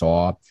 I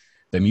saw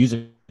The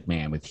Music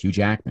Man with Hugh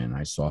Jackman.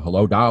 I saw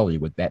Hello Dolly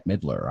with Bette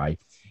Midler.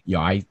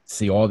 I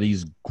see all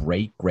these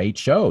great, great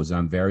shows. And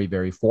I'm very,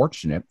 very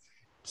fortunate.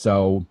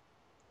 So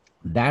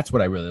that's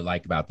what I really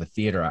like about the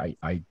theater.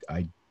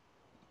 I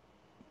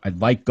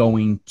like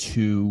going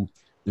to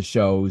the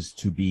shows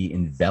to be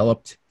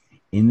enveloped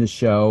in the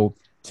show.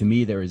 To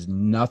me, there is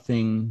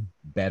nothing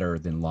better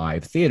than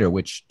live theater,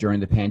 which during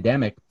the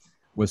pandemic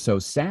was so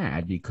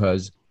sad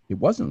because it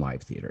wasn't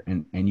live theater.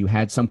 And you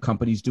had some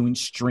companies doing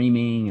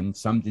streaming and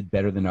some did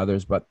better than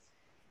others. But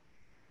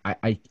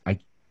I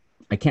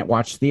can't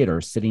watch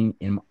theater sitting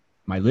in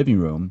my living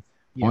room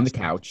on the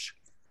couch,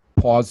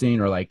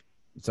 pausing or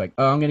it's like,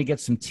 oh, I'm going to get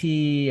some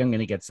tea. I'm going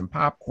to get some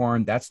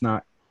popcorn. That's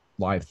not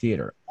live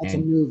theater. That's a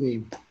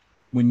movie.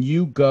 When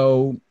you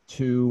go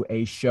to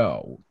a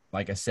show,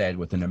 like I said,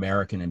 with An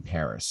American in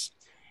Paris,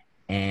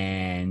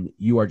 and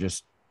you are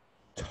just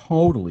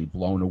totally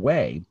blown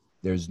away,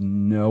 there's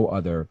no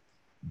other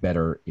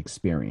better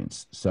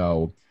experience.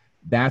 So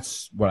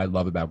that's what I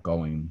love about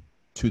going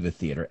to the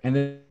theater. And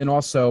then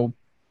also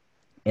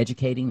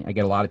educating. I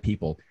get a lot of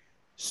people,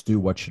 Stu,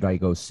 what should I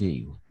go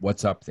see?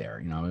 What's up there?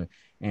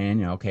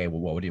 And okay,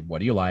 well, what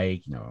do you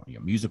like?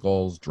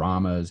 Musicals,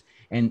 dramas,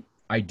 and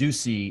I do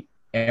see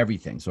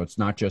everything. So it's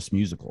not just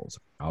musicals.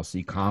 I'll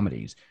see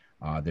comedies.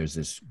 There's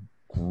this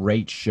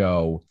great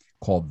show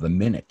called The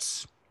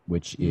Minutes,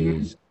 which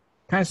is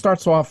kind of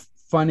starts off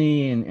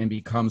funny and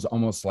becomes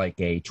almost like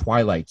a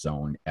Twilight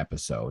Zone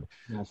episode.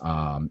 Yes.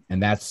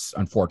 And that's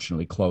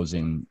unfortunately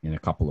closing in a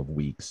couple of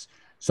weeks.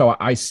 So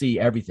I see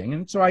everything.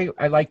 And so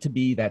I like to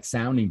be that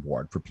sounding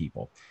board for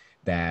people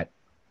that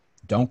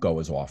don't go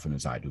as often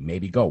as I do.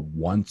 Maybe go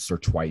once or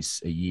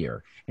twice a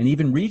year. And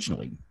even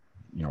regionally,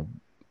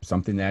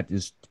 something that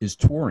is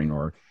touring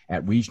or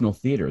at regional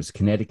theaters.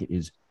 Connecticut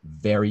is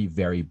very,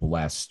 very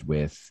blessed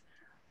with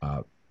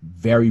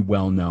very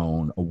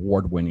well-known,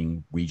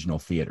 award-winning regional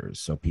theaters.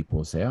 So people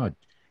will say, oh,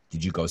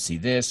 did you go see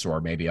this? Or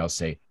maybe I'll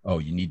say, oh,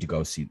 you need to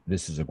go see,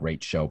 this is a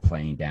great show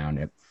playing down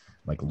at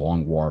like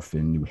Long Wharf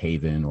in New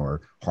Haven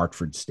or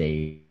Hartford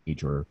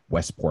Stage or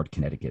Westport,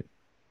 Connecticut.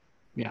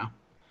 Yeah.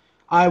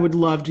 I would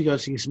love to go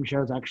see some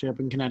shows actually up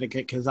in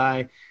Connecticut because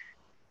I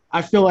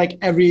feel like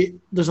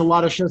there's a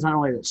lot of shows not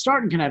only that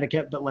start in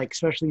Connecticut, but like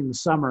especially in the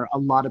summer, a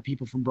lot of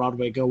people from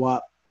Broadway go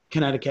up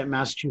Connecticut,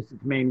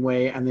 Massachusetts, Main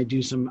Way, and they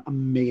do some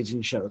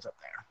amazing shows up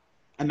there.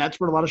 And that's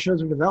where a lot of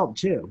shows are developed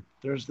too.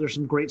 There's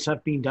some great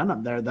stuff being done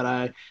up there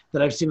that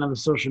I've seen on the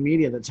social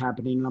media that's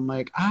happening. And I'm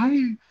like,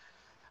 I'm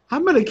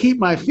going to keep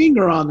my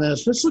finger on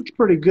this. This looks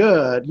pretty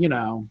good,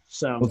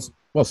 so.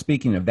 Well,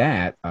 speaking of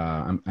that,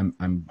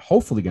 I'm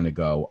hopefully going to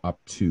go up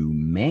to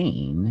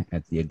Maine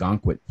at the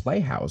Algonquin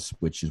Playhouse,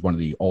 which is one of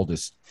the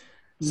oldest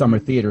summer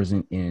theaters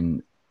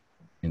in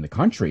the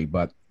country.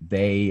 But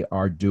they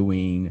are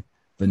doing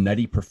The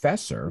Nutty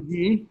Professor.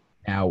 Mm-hmm.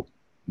 Now,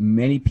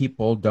 many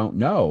people don't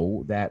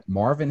know that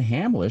Marvin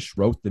Hamlisch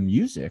wrote the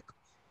music,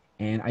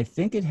 and I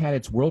think it had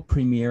its world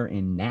premiere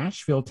in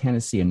Nashville,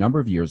 Tennessee, a number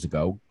of years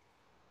ago.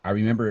 I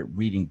remember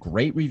reading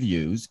great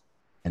reviews,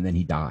 and then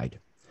he died.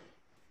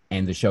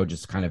 And the show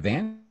just kind of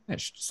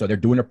vanished. So they're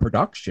doing a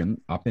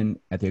production up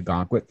at the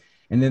Algonquin,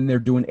 and then they're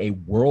doing a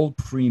world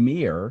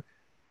premiere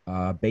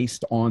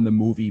based on the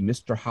movie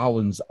Mr.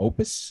 Holland's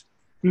Opus,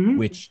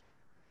 which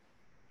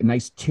a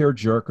nice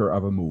tearjerker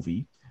of a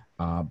movie.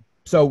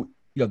 So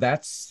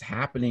that's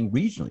happening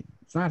regionally.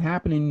 It's not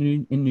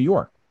happening in New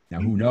York. Now,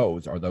 who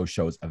knows? Are those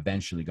shows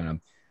eventually going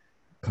to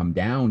come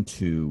down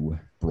to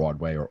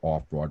Broadway or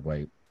off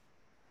Broadway?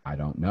 I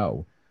don't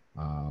know.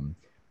 And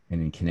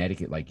in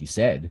Connecticut, like you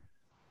said,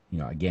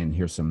 again,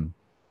 here's some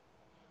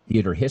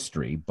theater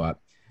history, but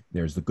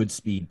there's the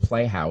Goodspeed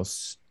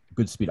Playhouse,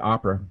 Goodspeed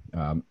Opera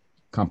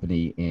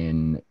Company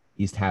in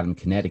East Haddam,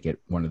 Connecticut,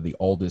 one of the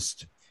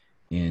oldest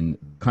in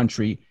the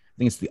country. I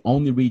think it's the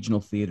only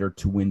regional theater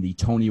to win the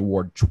Tony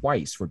Award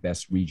twice for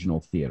Best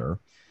Regional Theater.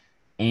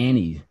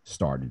 Annie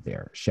started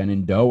there.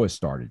 Shenandoah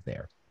started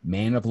there.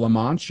 Man of La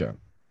Mancha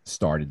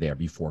started there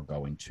before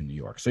going to New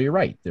York. So you're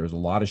right. There's a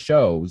lot of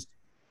shows.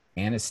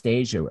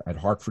 Anastasia at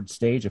Hartford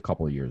Stage a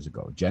couple of years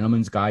ago.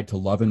 Gentleman's Guide to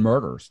Love and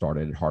Murder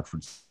started at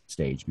Hartford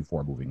Stage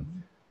before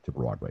moving to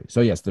Broadway.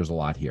 So yes, there's a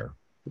lot here.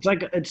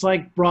 It's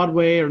like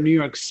Broadway or New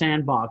York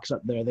Sandbox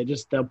up there.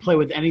 They'll play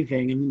with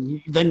anything,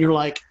 and then you're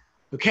like,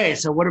 okay,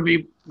 so what are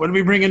we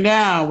bringing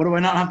down? What do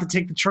I not have to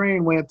take the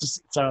train way up to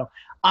see? So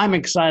I'm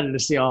excited to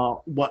see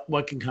all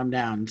what can come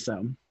down.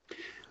 So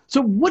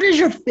what is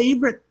your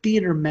favorite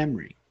theater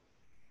memory?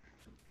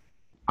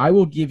 I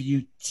will give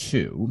you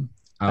two.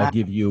 I'll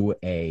give you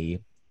a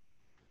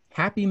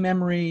happy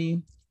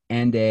memory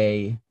and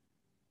a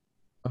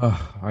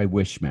I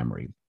wish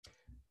memory.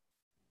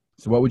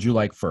 So what would you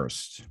like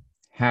first?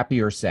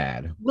 Happy or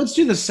sad? Let's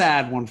do the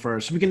sad one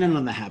first. We can end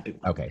on the happy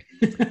one. Okay.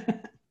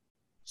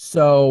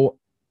 So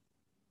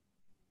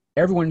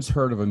everyone's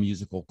heard of a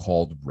musical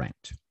called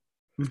Rent.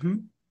 Mm-hmm.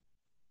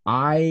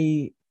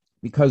 I,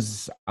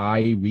 because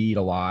I read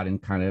a lot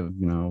and kind of,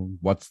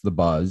 what's the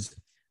buzz?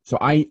 So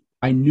I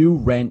knew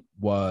Rent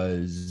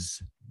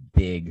was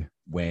big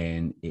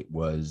when it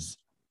was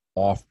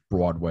off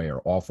Broadway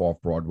or off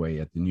Broadway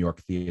at the New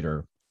York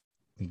Theater,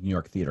 the New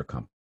York Theater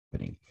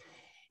Company.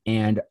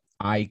 And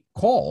I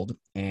called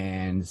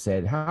and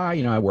said,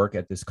 hi, I work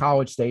at this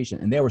College Station.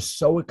 And they were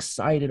so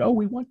excited. Oh,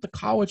 we want the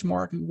college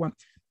market.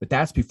 But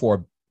that's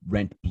before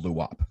Rent blew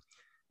up.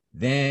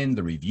 Then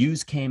the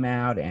reviews came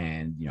out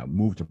and,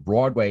 moved to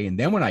Broadway. And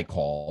then when I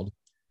called,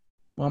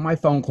 well, my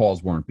phone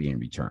calls weren't being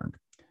returned.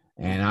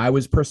 And I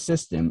was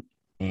persistent.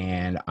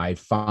 And I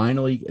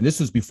finally, and this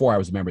was before I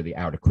was a member of the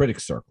Outer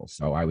Critics Circle.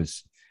 So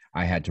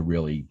I had to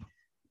really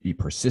be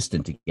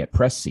persistent to get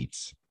press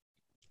seats.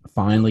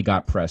 Finally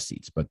got press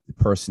seats, but the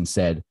person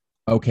said,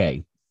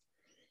 okay,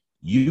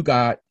 you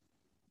got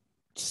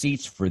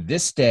seats for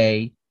this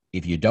day.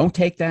 If you don't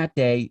take that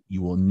day,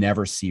 you will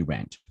never see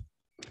Rent.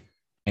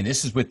 And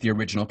this is with the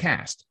original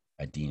cast,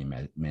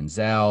 Idina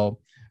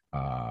Menzel,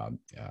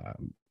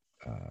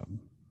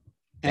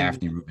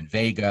 Daphne Rubin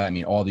Vega. I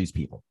mean, all these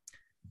people.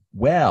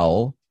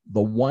 Well,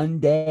 the one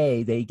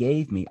day they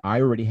gave me, I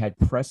already had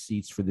press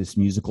seats for this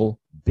musical,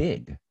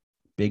 Big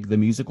the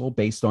musical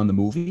based on the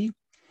movie.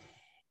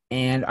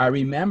 And I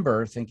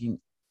remember thinking,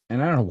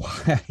 and I don't know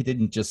why I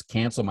didn't just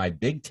cancel my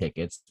Big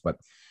tickets, but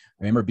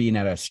I remember being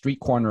at a street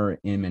corner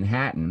in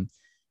Manhattan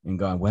and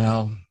going,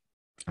 well,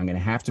 I'm going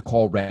to have to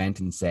call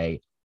Rent and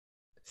say,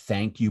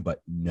 thank you,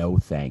 but no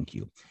thank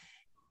you.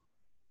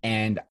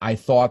 And I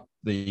thought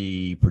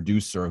the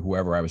producer,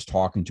 whoever I was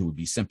talking to, would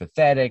be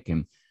sympathetic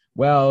and,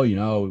 well,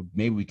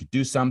 maybe we could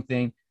do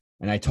something.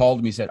 And I told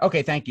him, he said,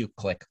 okay, thank you,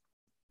 click.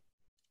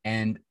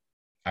 And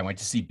I went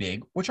to see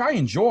Big, which I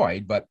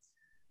enjoyed, but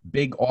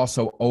Big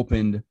also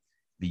opened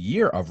the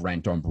year of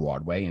Rent on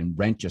Broadway, and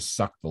Rent just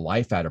sucked the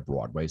life out of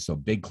Broadway. So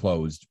Big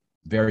closed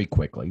very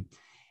quickly.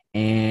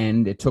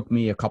 And it took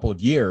me a couple of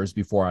years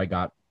before I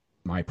got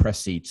my press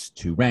seats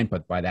to Rent.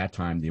 But by that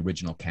time, the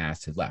original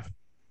cast had left.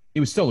 It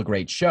was still a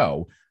great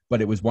show,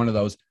 but it was one of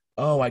those,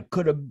 oh, I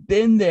could have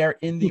been there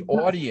in the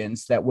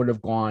audience that would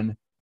have gone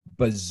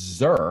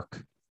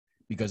berserk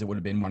because it would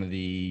have been one of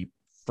the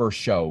first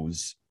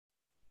shows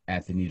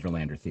at the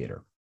Nederlander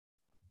Theater.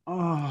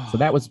 Oh.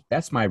 So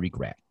that's my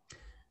regret.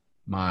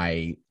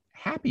 My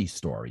happy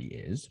story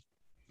is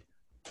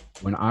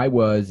when I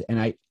was, and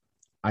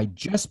I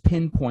just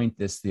pinpoint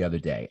this the other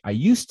day. I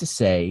used to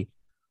say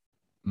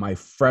my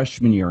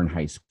freshman year in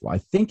high school. I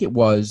think it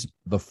was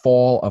the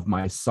fall of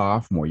my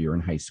sophomore year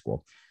in high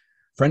school.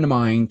 A friend of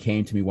mine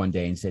came to me one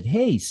day and said,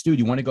 hey, Stu,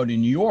 do you want to go to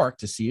New York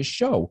to see a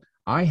show?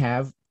 I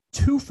have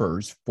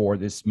twofers for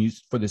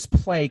this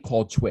play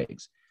called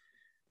Twigs.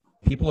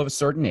 People of a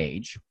certain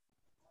age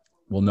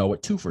will know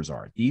what twofers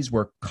are. These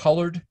were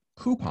colored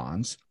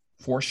coupons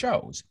for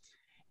shows.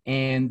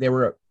 And they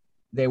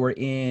were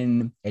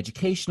in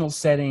educational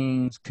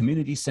settings,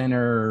 community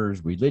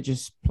centers,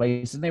 religious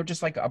places. And they were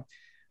just like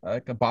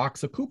a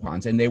box of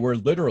coupons. And they were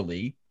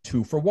literally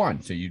 2 for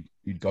 1. So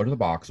you'd go to the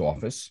box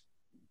office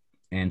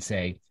and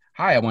say,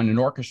 hi, I want an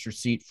orchestra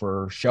seat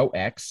for show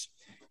X.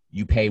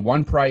 You pay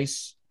one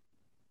price,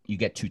 you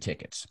get 2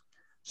 tickets.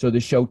 So the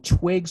show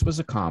Twigs was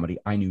a comedy.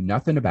 I knew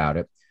nothing about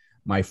it.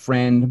 My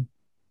friend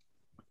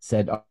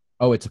said,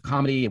 oh, it's a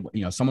comedy.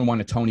 Someone won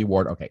a Tony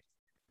Award. Okay.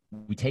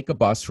 We take a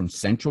bus from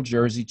Central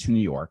Jersey to New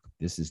York.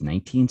 This is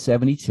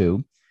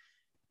 1972.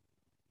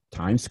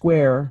 Times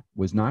Square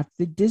was not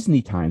the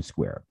Disney Times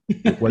Square.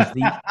 It was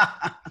the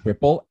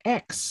Triple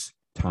X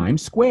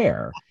Times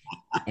Square.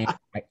 And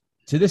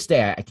to this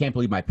day, I can't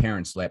believe my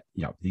parents let,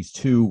 these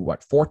two,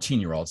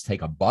 14-year-olds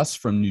take a bus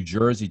from New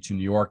Jersey to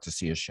New York to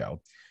see a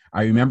show.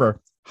 I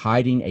remember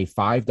hiding a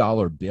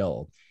 $5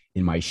 bill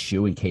in my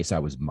shoe in case I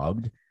was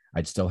mugged.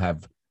 I'd still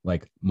have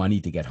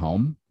money to get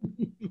home.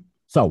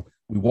 So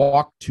we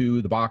walked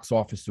to the box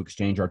office to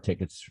exchange our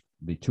tickets,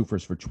 the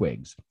twofers for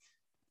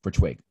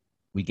Twig.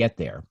 We get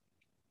there.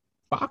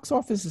 Box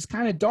office is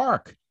kind of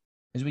dark.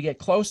 As we get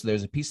closer,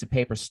 there's a piece of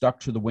paper stuck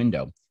to the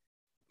window.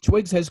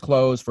 Twigs has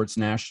closed for its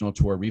national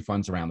tour.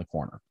 Refunds around the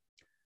corner.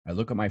 I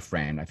look at my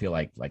friend. I feel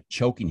like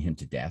choking him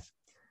to death.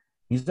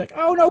 He's like,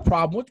 oh, no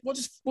problem.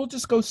 We'll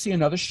just go see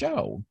another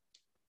show.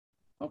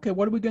 Okay,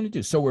 what are we going to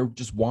do? So we're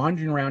just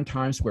wandering around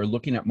Times Square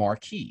looking at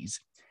marquees.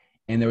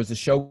 And there was a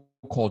show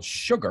called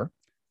Sugar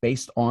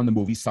based on the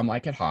movie Some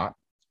Like It Hot.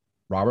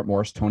 Robert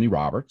Morris, Tony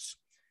Roberts.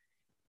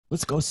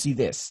 Let's go see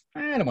this.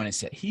 I don't want to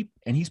see it.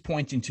 He's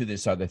pointing to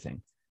this other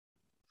thing.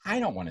 I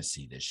don't want to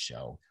see this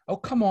show. Oh,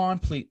 come on,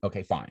 please.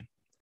 Okay, fine.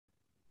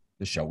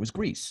 The show was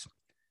Grease.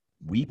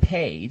 We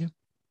paid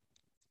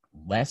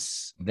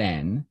less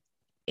than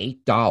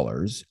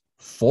 $8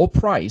 full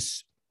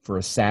price for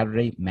a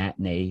Saturday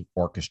matinee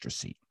orchestra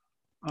seat.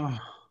 Oh.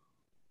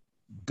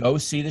 Go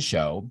see the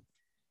show.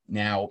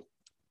 Now,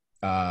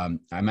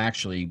 I'm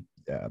actually,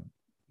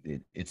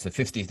 it's the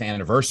 50th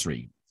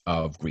anniversary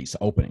of Grease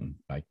opening,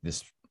 like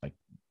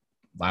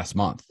last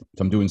month.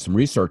 So I'm doing some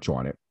research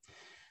on it.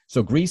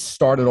 So Grease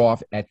started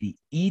off at the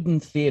Eden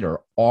Theater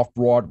off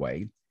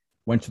Broadway,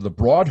 went to the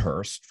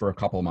Broadhurst for a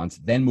couple of months,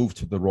 then moved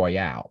to the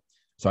Royale.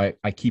 So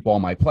I keep all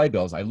my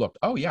playbills. I looked,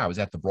 oh yeah, I was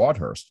at the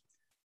Broadhurst.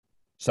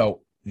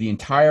 So the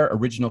entire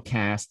original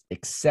cast,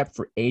 except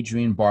for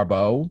Adrienne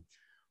Barbeau,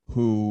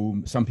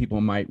 who some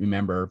people might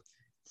remember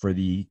for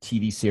the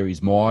TV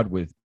series Maude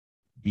with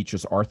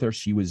Beatrice Arthur,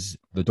 she was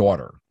the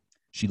daughter.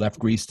 She left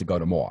Grease to go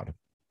to Maude.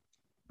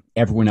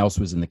 Everyone else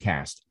was in the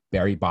cast.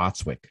 Barry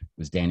Botswick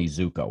was Danny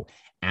Zuko.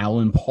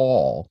 Alan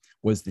Paul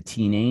was the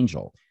teen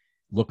angel.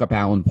 Look up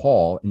Alan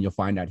Paul, and you'll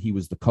find out he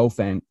was the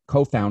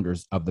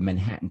co-founders of the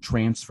Manhattan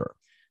Transfer.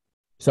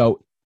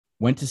 So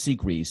went to see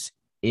Grease.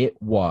 It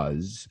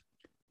was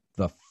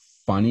the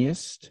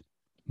funniest,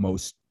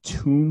 most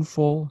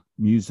tuneful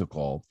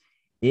musical.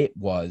 It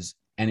was,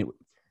 and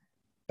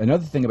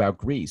another thing about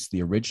Grease,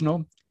 the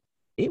original,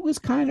 it was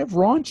kind of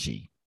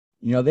raunchy.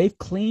 You know, they've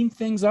cleaned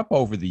things up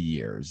over the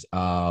years.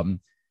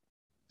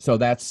 So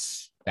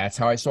that's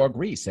how I saw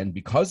Grease. And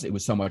because it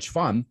was so much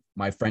fun,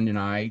 my friend and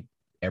I,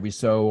 every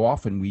so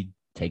often, we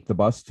take the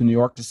bus to New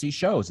York to see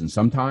shows. And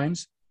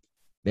sometimes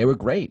they were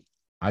great.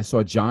 I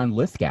saw John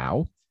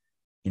Lithgow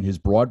in his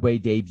Broadway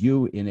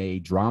debut in a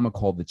drama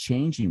called The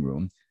Changing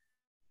Room.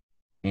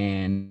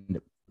 And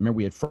remember,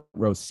 we had front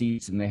row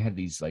seats, and they had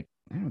these, like,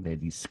 I don't know, they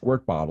had these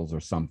squirt bottles or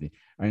something.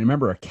 I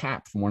remember a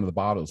cap from one of the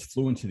bottles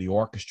flew into the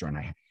orchestra,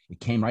 and it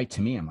came right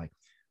to me. I'm like,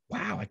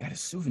 wow, I got a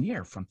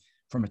souvenir from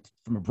a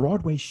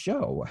Broadway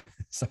show.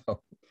 So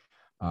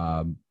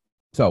a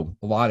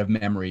lot of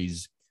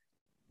memories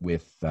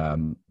with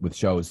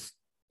shows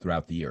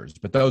throughout the years,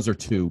 but those are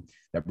two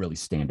that really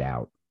stand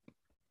out.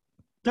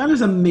 That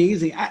is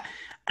amazing.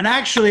 And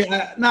actually,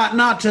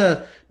 not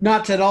to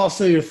at all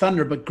steal your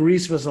thunder, but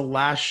Grease was the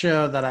last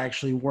show that I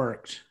actually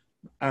worked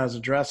as a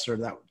dresser.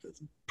 That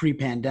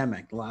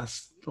pre-pandemic. The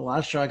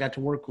last show I got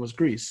to work was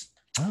Grease.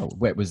 Oh,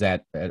 wait, was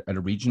that at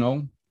a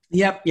regional?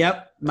 Yep.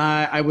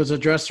 I was a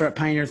dresser at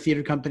Pioneer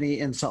Theater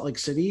Company in Salt Lake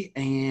City,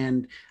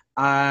 and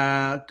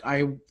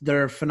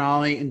their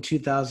finale in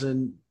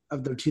 2000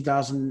 of their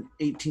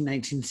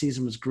 2018-19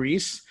 season was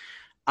Grease.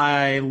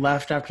 I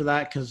left after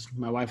that because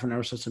my wife and I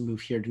were supposed to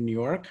move here to New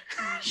York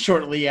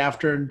shortly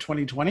after in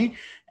 2020,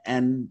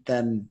 and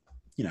then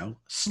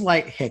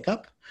slight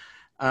hiccup.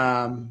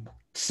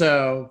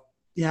 So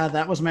yeah,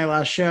 that was my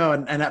last show.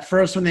 And at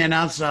first when they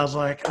announced it, I was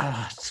like,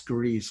 it's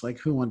Grease. Like,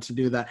 who wants to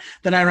do that?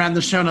 Then I ran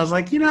the show and I was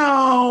like,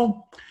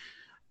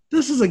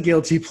 this is a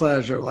guilty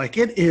pleasure. Like,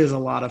 it is a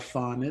lot of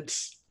fun.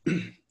 It's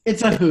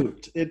a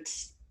hoot. I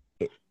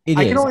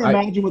can only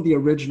imagine what the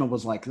original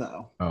was like,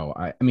 though. Oh,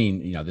 I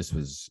mean, this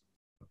was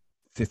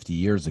 50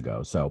 years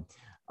ago. So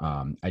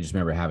I just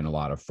remember having a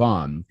lot of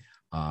fun.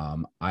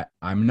 I'm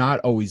not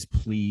always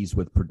pleased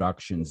with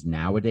productions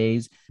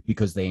nowadays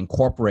because they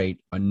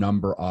incorporate a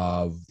number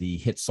of the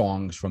hit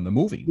songs from the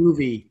movie.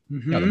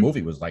 Mm-hmm. The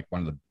movie was like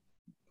one of the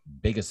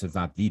biggest, if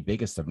not the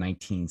biggest, of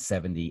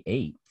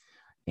 1978.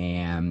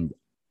 And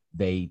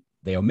they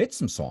omit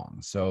some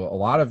songs. So a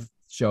lot of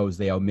shows,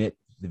 they omit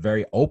the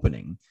very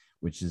opening,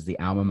 which is the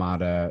alma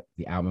mater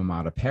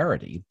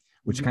parody,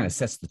 which Mm-hmm. kind of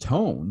sets the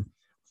tone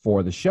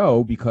for the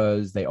show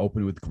because they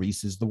open with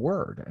Grease is the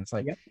word. And it's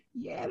like,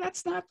 yeah,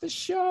 that's not the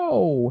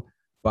show.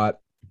 But,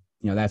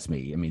 that's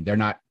me. I mean, they're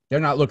not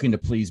looking to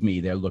please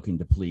me. They're looking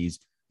to please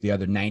the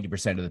other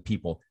 90% of the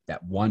people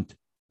that want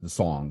the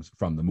songs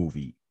from the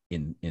movie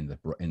in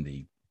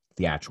the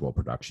theatrical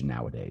production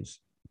nowadays.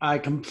 I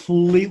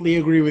completely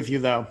agree with you,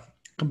 though.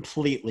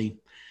 Completely.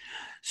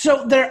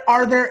 So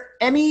are there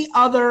any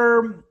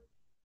other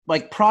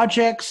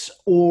projects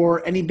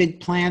or any big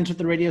plans with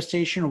the radio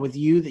station or with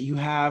you that you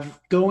have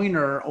going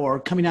or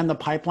coming down the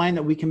pipeline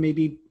that we can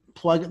maybe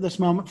plug at this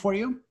moment for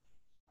you?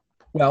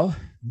 Well,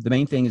 the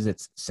main thing is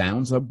it's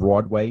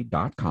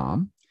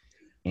soundsofbroadway.com.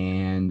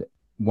 And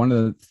one of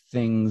the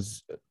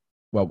things,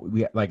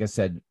 like I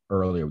said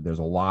earlier, there's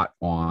a lot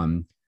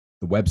on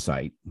the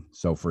website.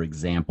 So for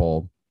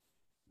example,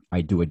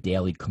 I do a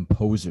daily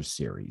composer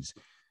series.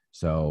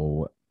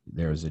 So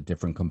there's a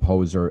different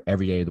composer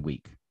every day of the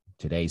week.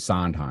 Today,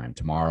 Sondheim.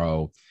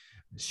 Tomorrow,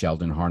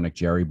 Sheldon Harnick,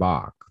 Jerry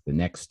Bach. The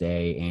next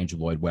day, Andrew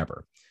Lloyd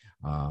Webber.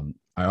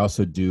 I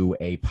also do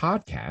a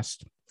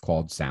podcast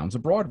called Sounds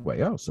of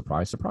Broadway. Oh,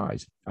 surprise,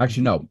 surprise.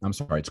 Actually, no, I'm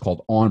sorry. It's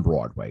called On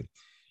Broadway.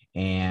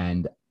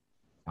 And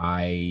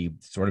I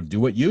sort of do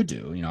what you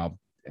do,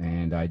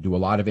 and I do a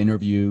lot of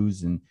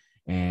interviews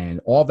and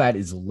all that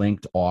is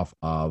linked off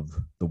of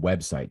the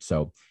website.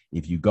 So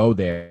if you go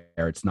there,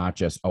 it's not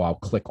just, I'll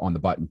click on the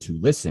button to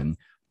listen,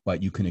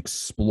 but you can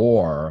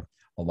explore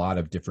a lot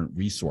of different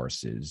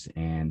resources.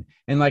 And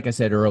like I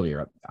said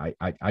earlier, I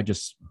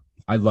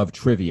love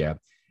trivia.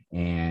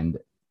 And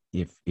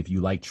if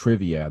you like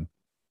trivia,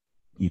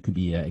 you could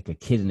be like a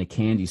kid in a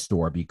candy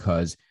store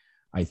because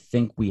I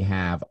think we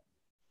have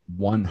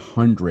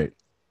 100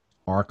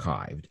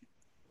 archived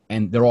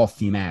and they're all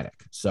thematic.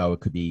 So it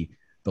could be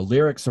the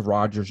lyrics of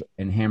Rodgers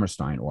and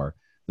Hammerstein, or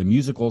the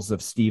musicals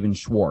of Stephen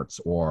Schwartz,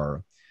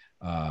 or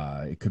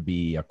it could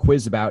be a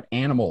quiz about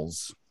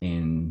animals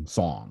in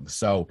songs.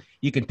 So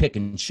you can pick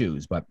and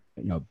choose, but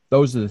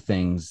those are the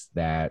things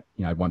that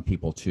I want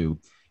people to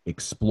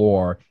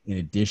explore in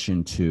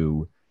addition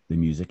to the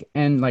music.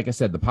 And like I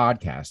said, the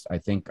podcast, I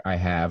think I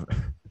have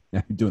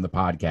doing the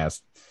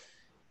podcast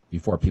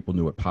before people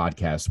knew what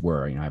podcasts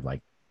were. I have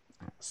like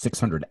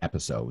 600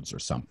 episodes or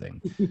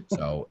something.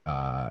 So,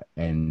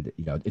 and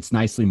it's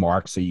nicely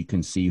marked so you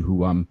can see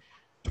who I'm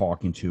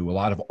talking to. A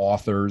lot of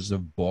authors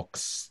of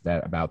books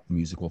about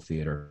musical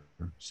theater.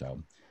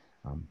 So,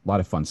 a lot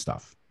of fun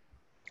stuff.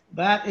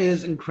 That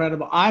is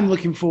incredible. I'm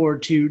looking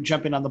forward to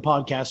jumping on the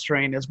podcast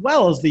train as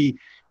well as the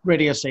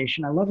radio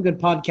station. I love a good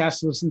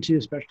podcast to listen to,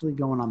 especially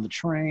going on the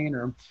train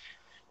or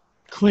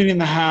cleaning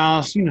the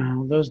house,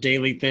 those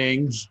daily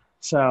things.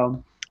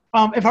 So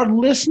if our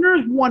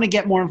listeners want to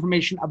get more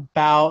information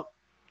about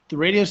the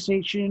radio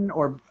station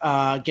or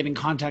get in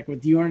contact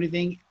with you or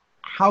anything,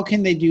 how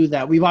can they do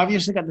that? We've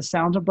obviously got the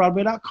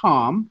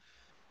soundsofbroadway.com.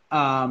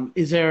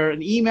 Is there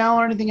an email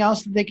or anything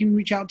else that they can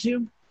reach out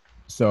to?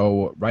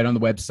 So right on the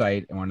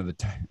website, one of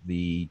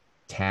the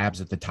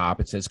tabs at the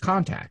top, it says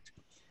contact.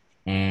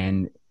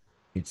 And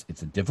it's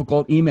a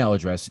difficult email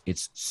address.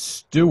 It's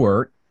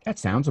Stuart at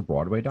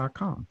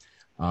soundsofbroadway.com.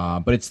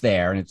 But it's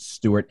there, and it's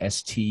Stuart,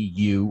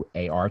 Stuart.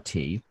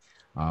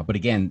 But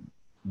again,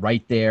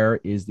 right there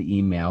is the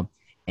email.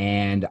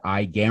 And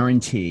I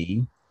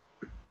guarantee,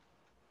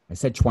 I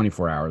said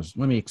 24 hours.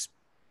 Let me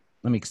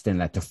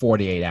extend that to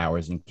 48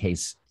 hours in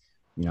case,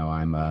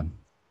 I'm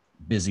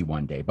busy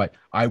one day, but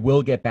I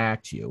will get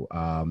back to you.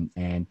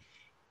 And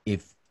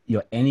if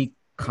any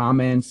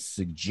comments,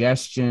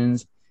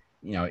 suggestions,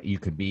 you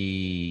could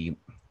be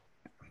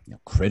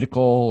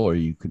critical, or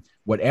you could,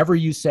 whatever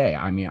you say.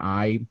 I mean,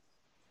 I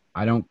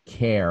don't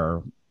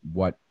care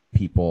what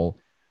people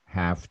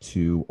have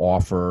to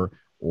offer,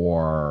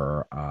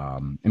 or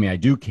I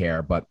do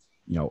care, but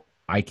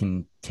I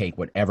can take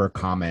whatever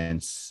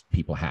comments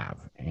people have.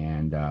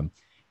 And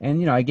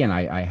again,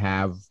 I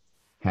have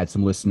had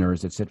some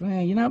listeners that said,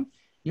 well,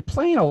 you're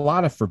playing a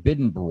lot of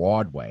Forbidden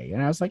Broadway.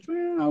 And I was like,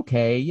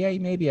 okay, yeah,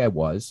 maybe I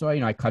was. So,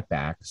 I cut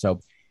back. So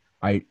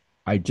I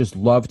just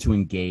love to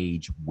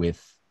engage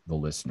with the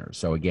listeners.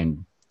 So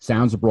again,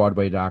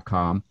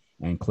 soundsofbroadway.com,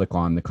 and click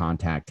on the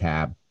contact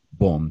tab.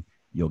 Boom,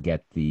 you'll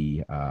get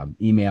the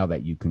email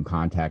that you can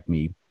contact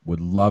me.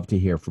 Would love to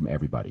hear from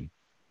everybody.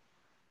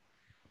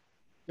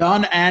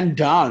 Done and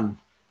done.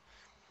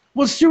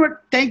 Well,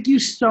 Stuart, thank you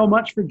so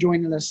much for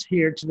joining us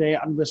here today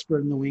on Whisper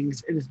in the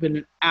Wings. It has been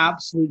an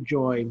absolute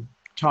joy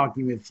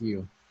talking with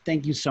you.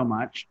 Thank you so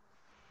much.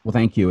 Well,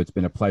 thank you. It's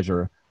been a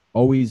pleasure.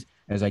 Always,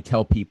 as I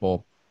tell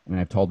people, and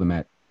I've told them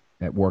at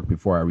work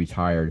before I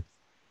retired,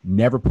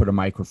 never put a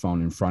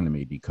microphone in front of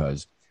me,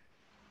 because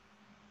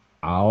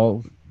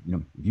if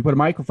you put a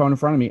microphone in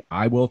front of me,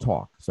 I will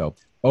talk. So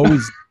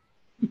always,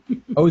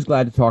 always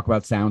glad to talk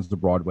about Sounds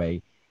of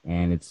Broadway.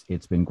 And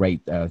it's been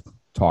great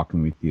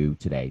talking with you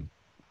today.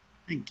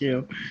 Thank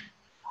you.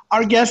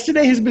 Our guest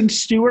today has been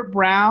Stuart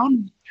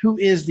Brown, who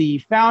is the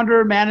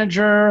founder,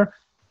 manager,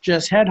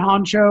 just head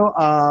honcho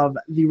of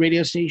the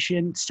radio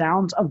station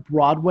Sounds of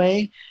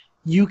Broadway.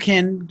 You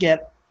can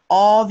get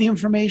all the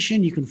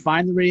information. You can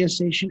find the radio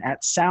station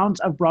at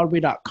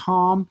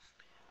soundsofbroadway.com.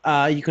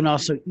 You can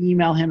also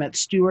email him at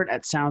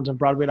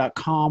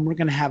stuart@soundsofbroadway.com. We're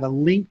going to have a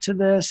link to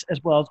this,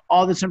 as well as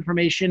all this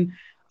information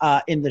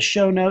in the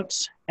show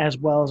notes, as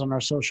well as on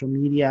our social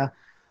media.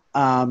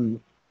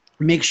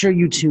 Make sure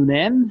you tune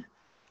in.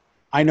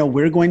 I know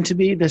we're going to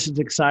be. This is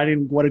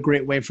exciting. What a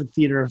great way for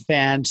theater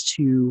fans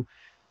to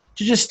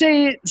just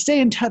stay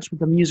in touch with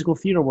the musical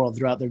theater world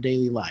throughout their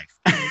daily life.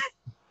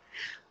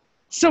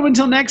 So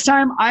until next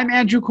time, I'm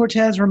Andrew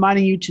Cortez,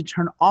 reminding you to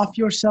turn off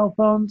your cell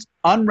phones,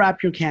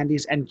 unwrap your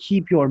candies, and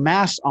keep your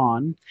masks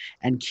on,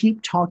 and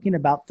keep talking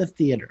about the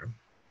theater.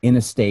 In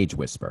a stage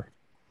whisper.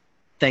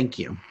 Thank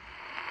you.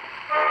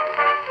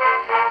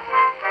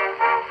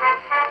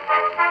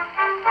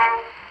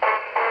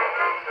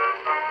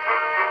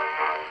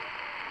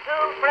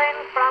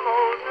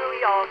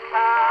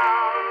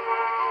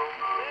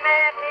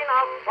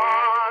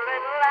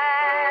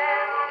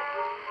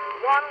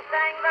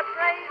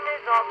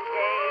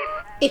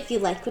 If you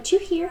like what you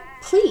hear,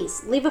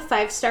 please leave a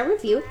 5-star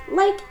review,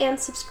 like, and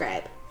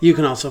subscribe. You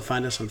can also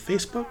find us on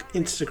Facebook,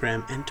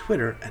 Instagram, and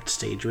Twitter at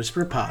Stage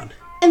Whisper Pod.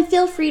 And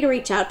feel free to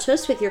reach out to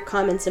us with your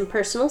comments and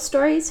personal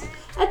stories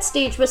at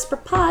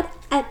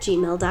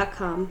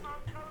stagewhisperpod@gmail.com.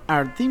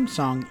 Our theme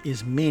song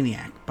is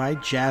Maniac by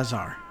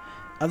Jazzar.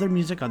 Other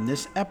music on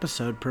this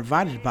episode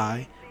provided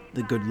by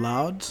The Good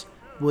Lauds,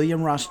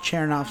 William Ross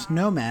Chernoff's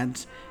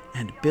Nomads,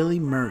 and Billy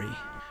Murray.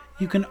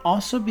 You can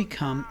also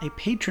become a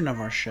patron of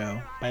our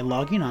show by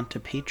logging on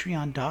to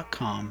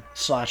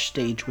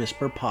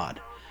patreon.com/stagewhisperpod.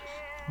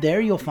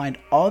 There you'll find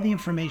all the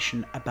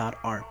information about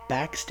our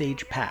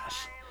Backstage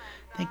Pass.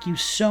 Thank you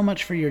so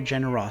much for your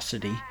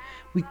generosity.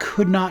 We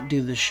could not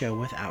do this show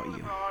without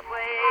you.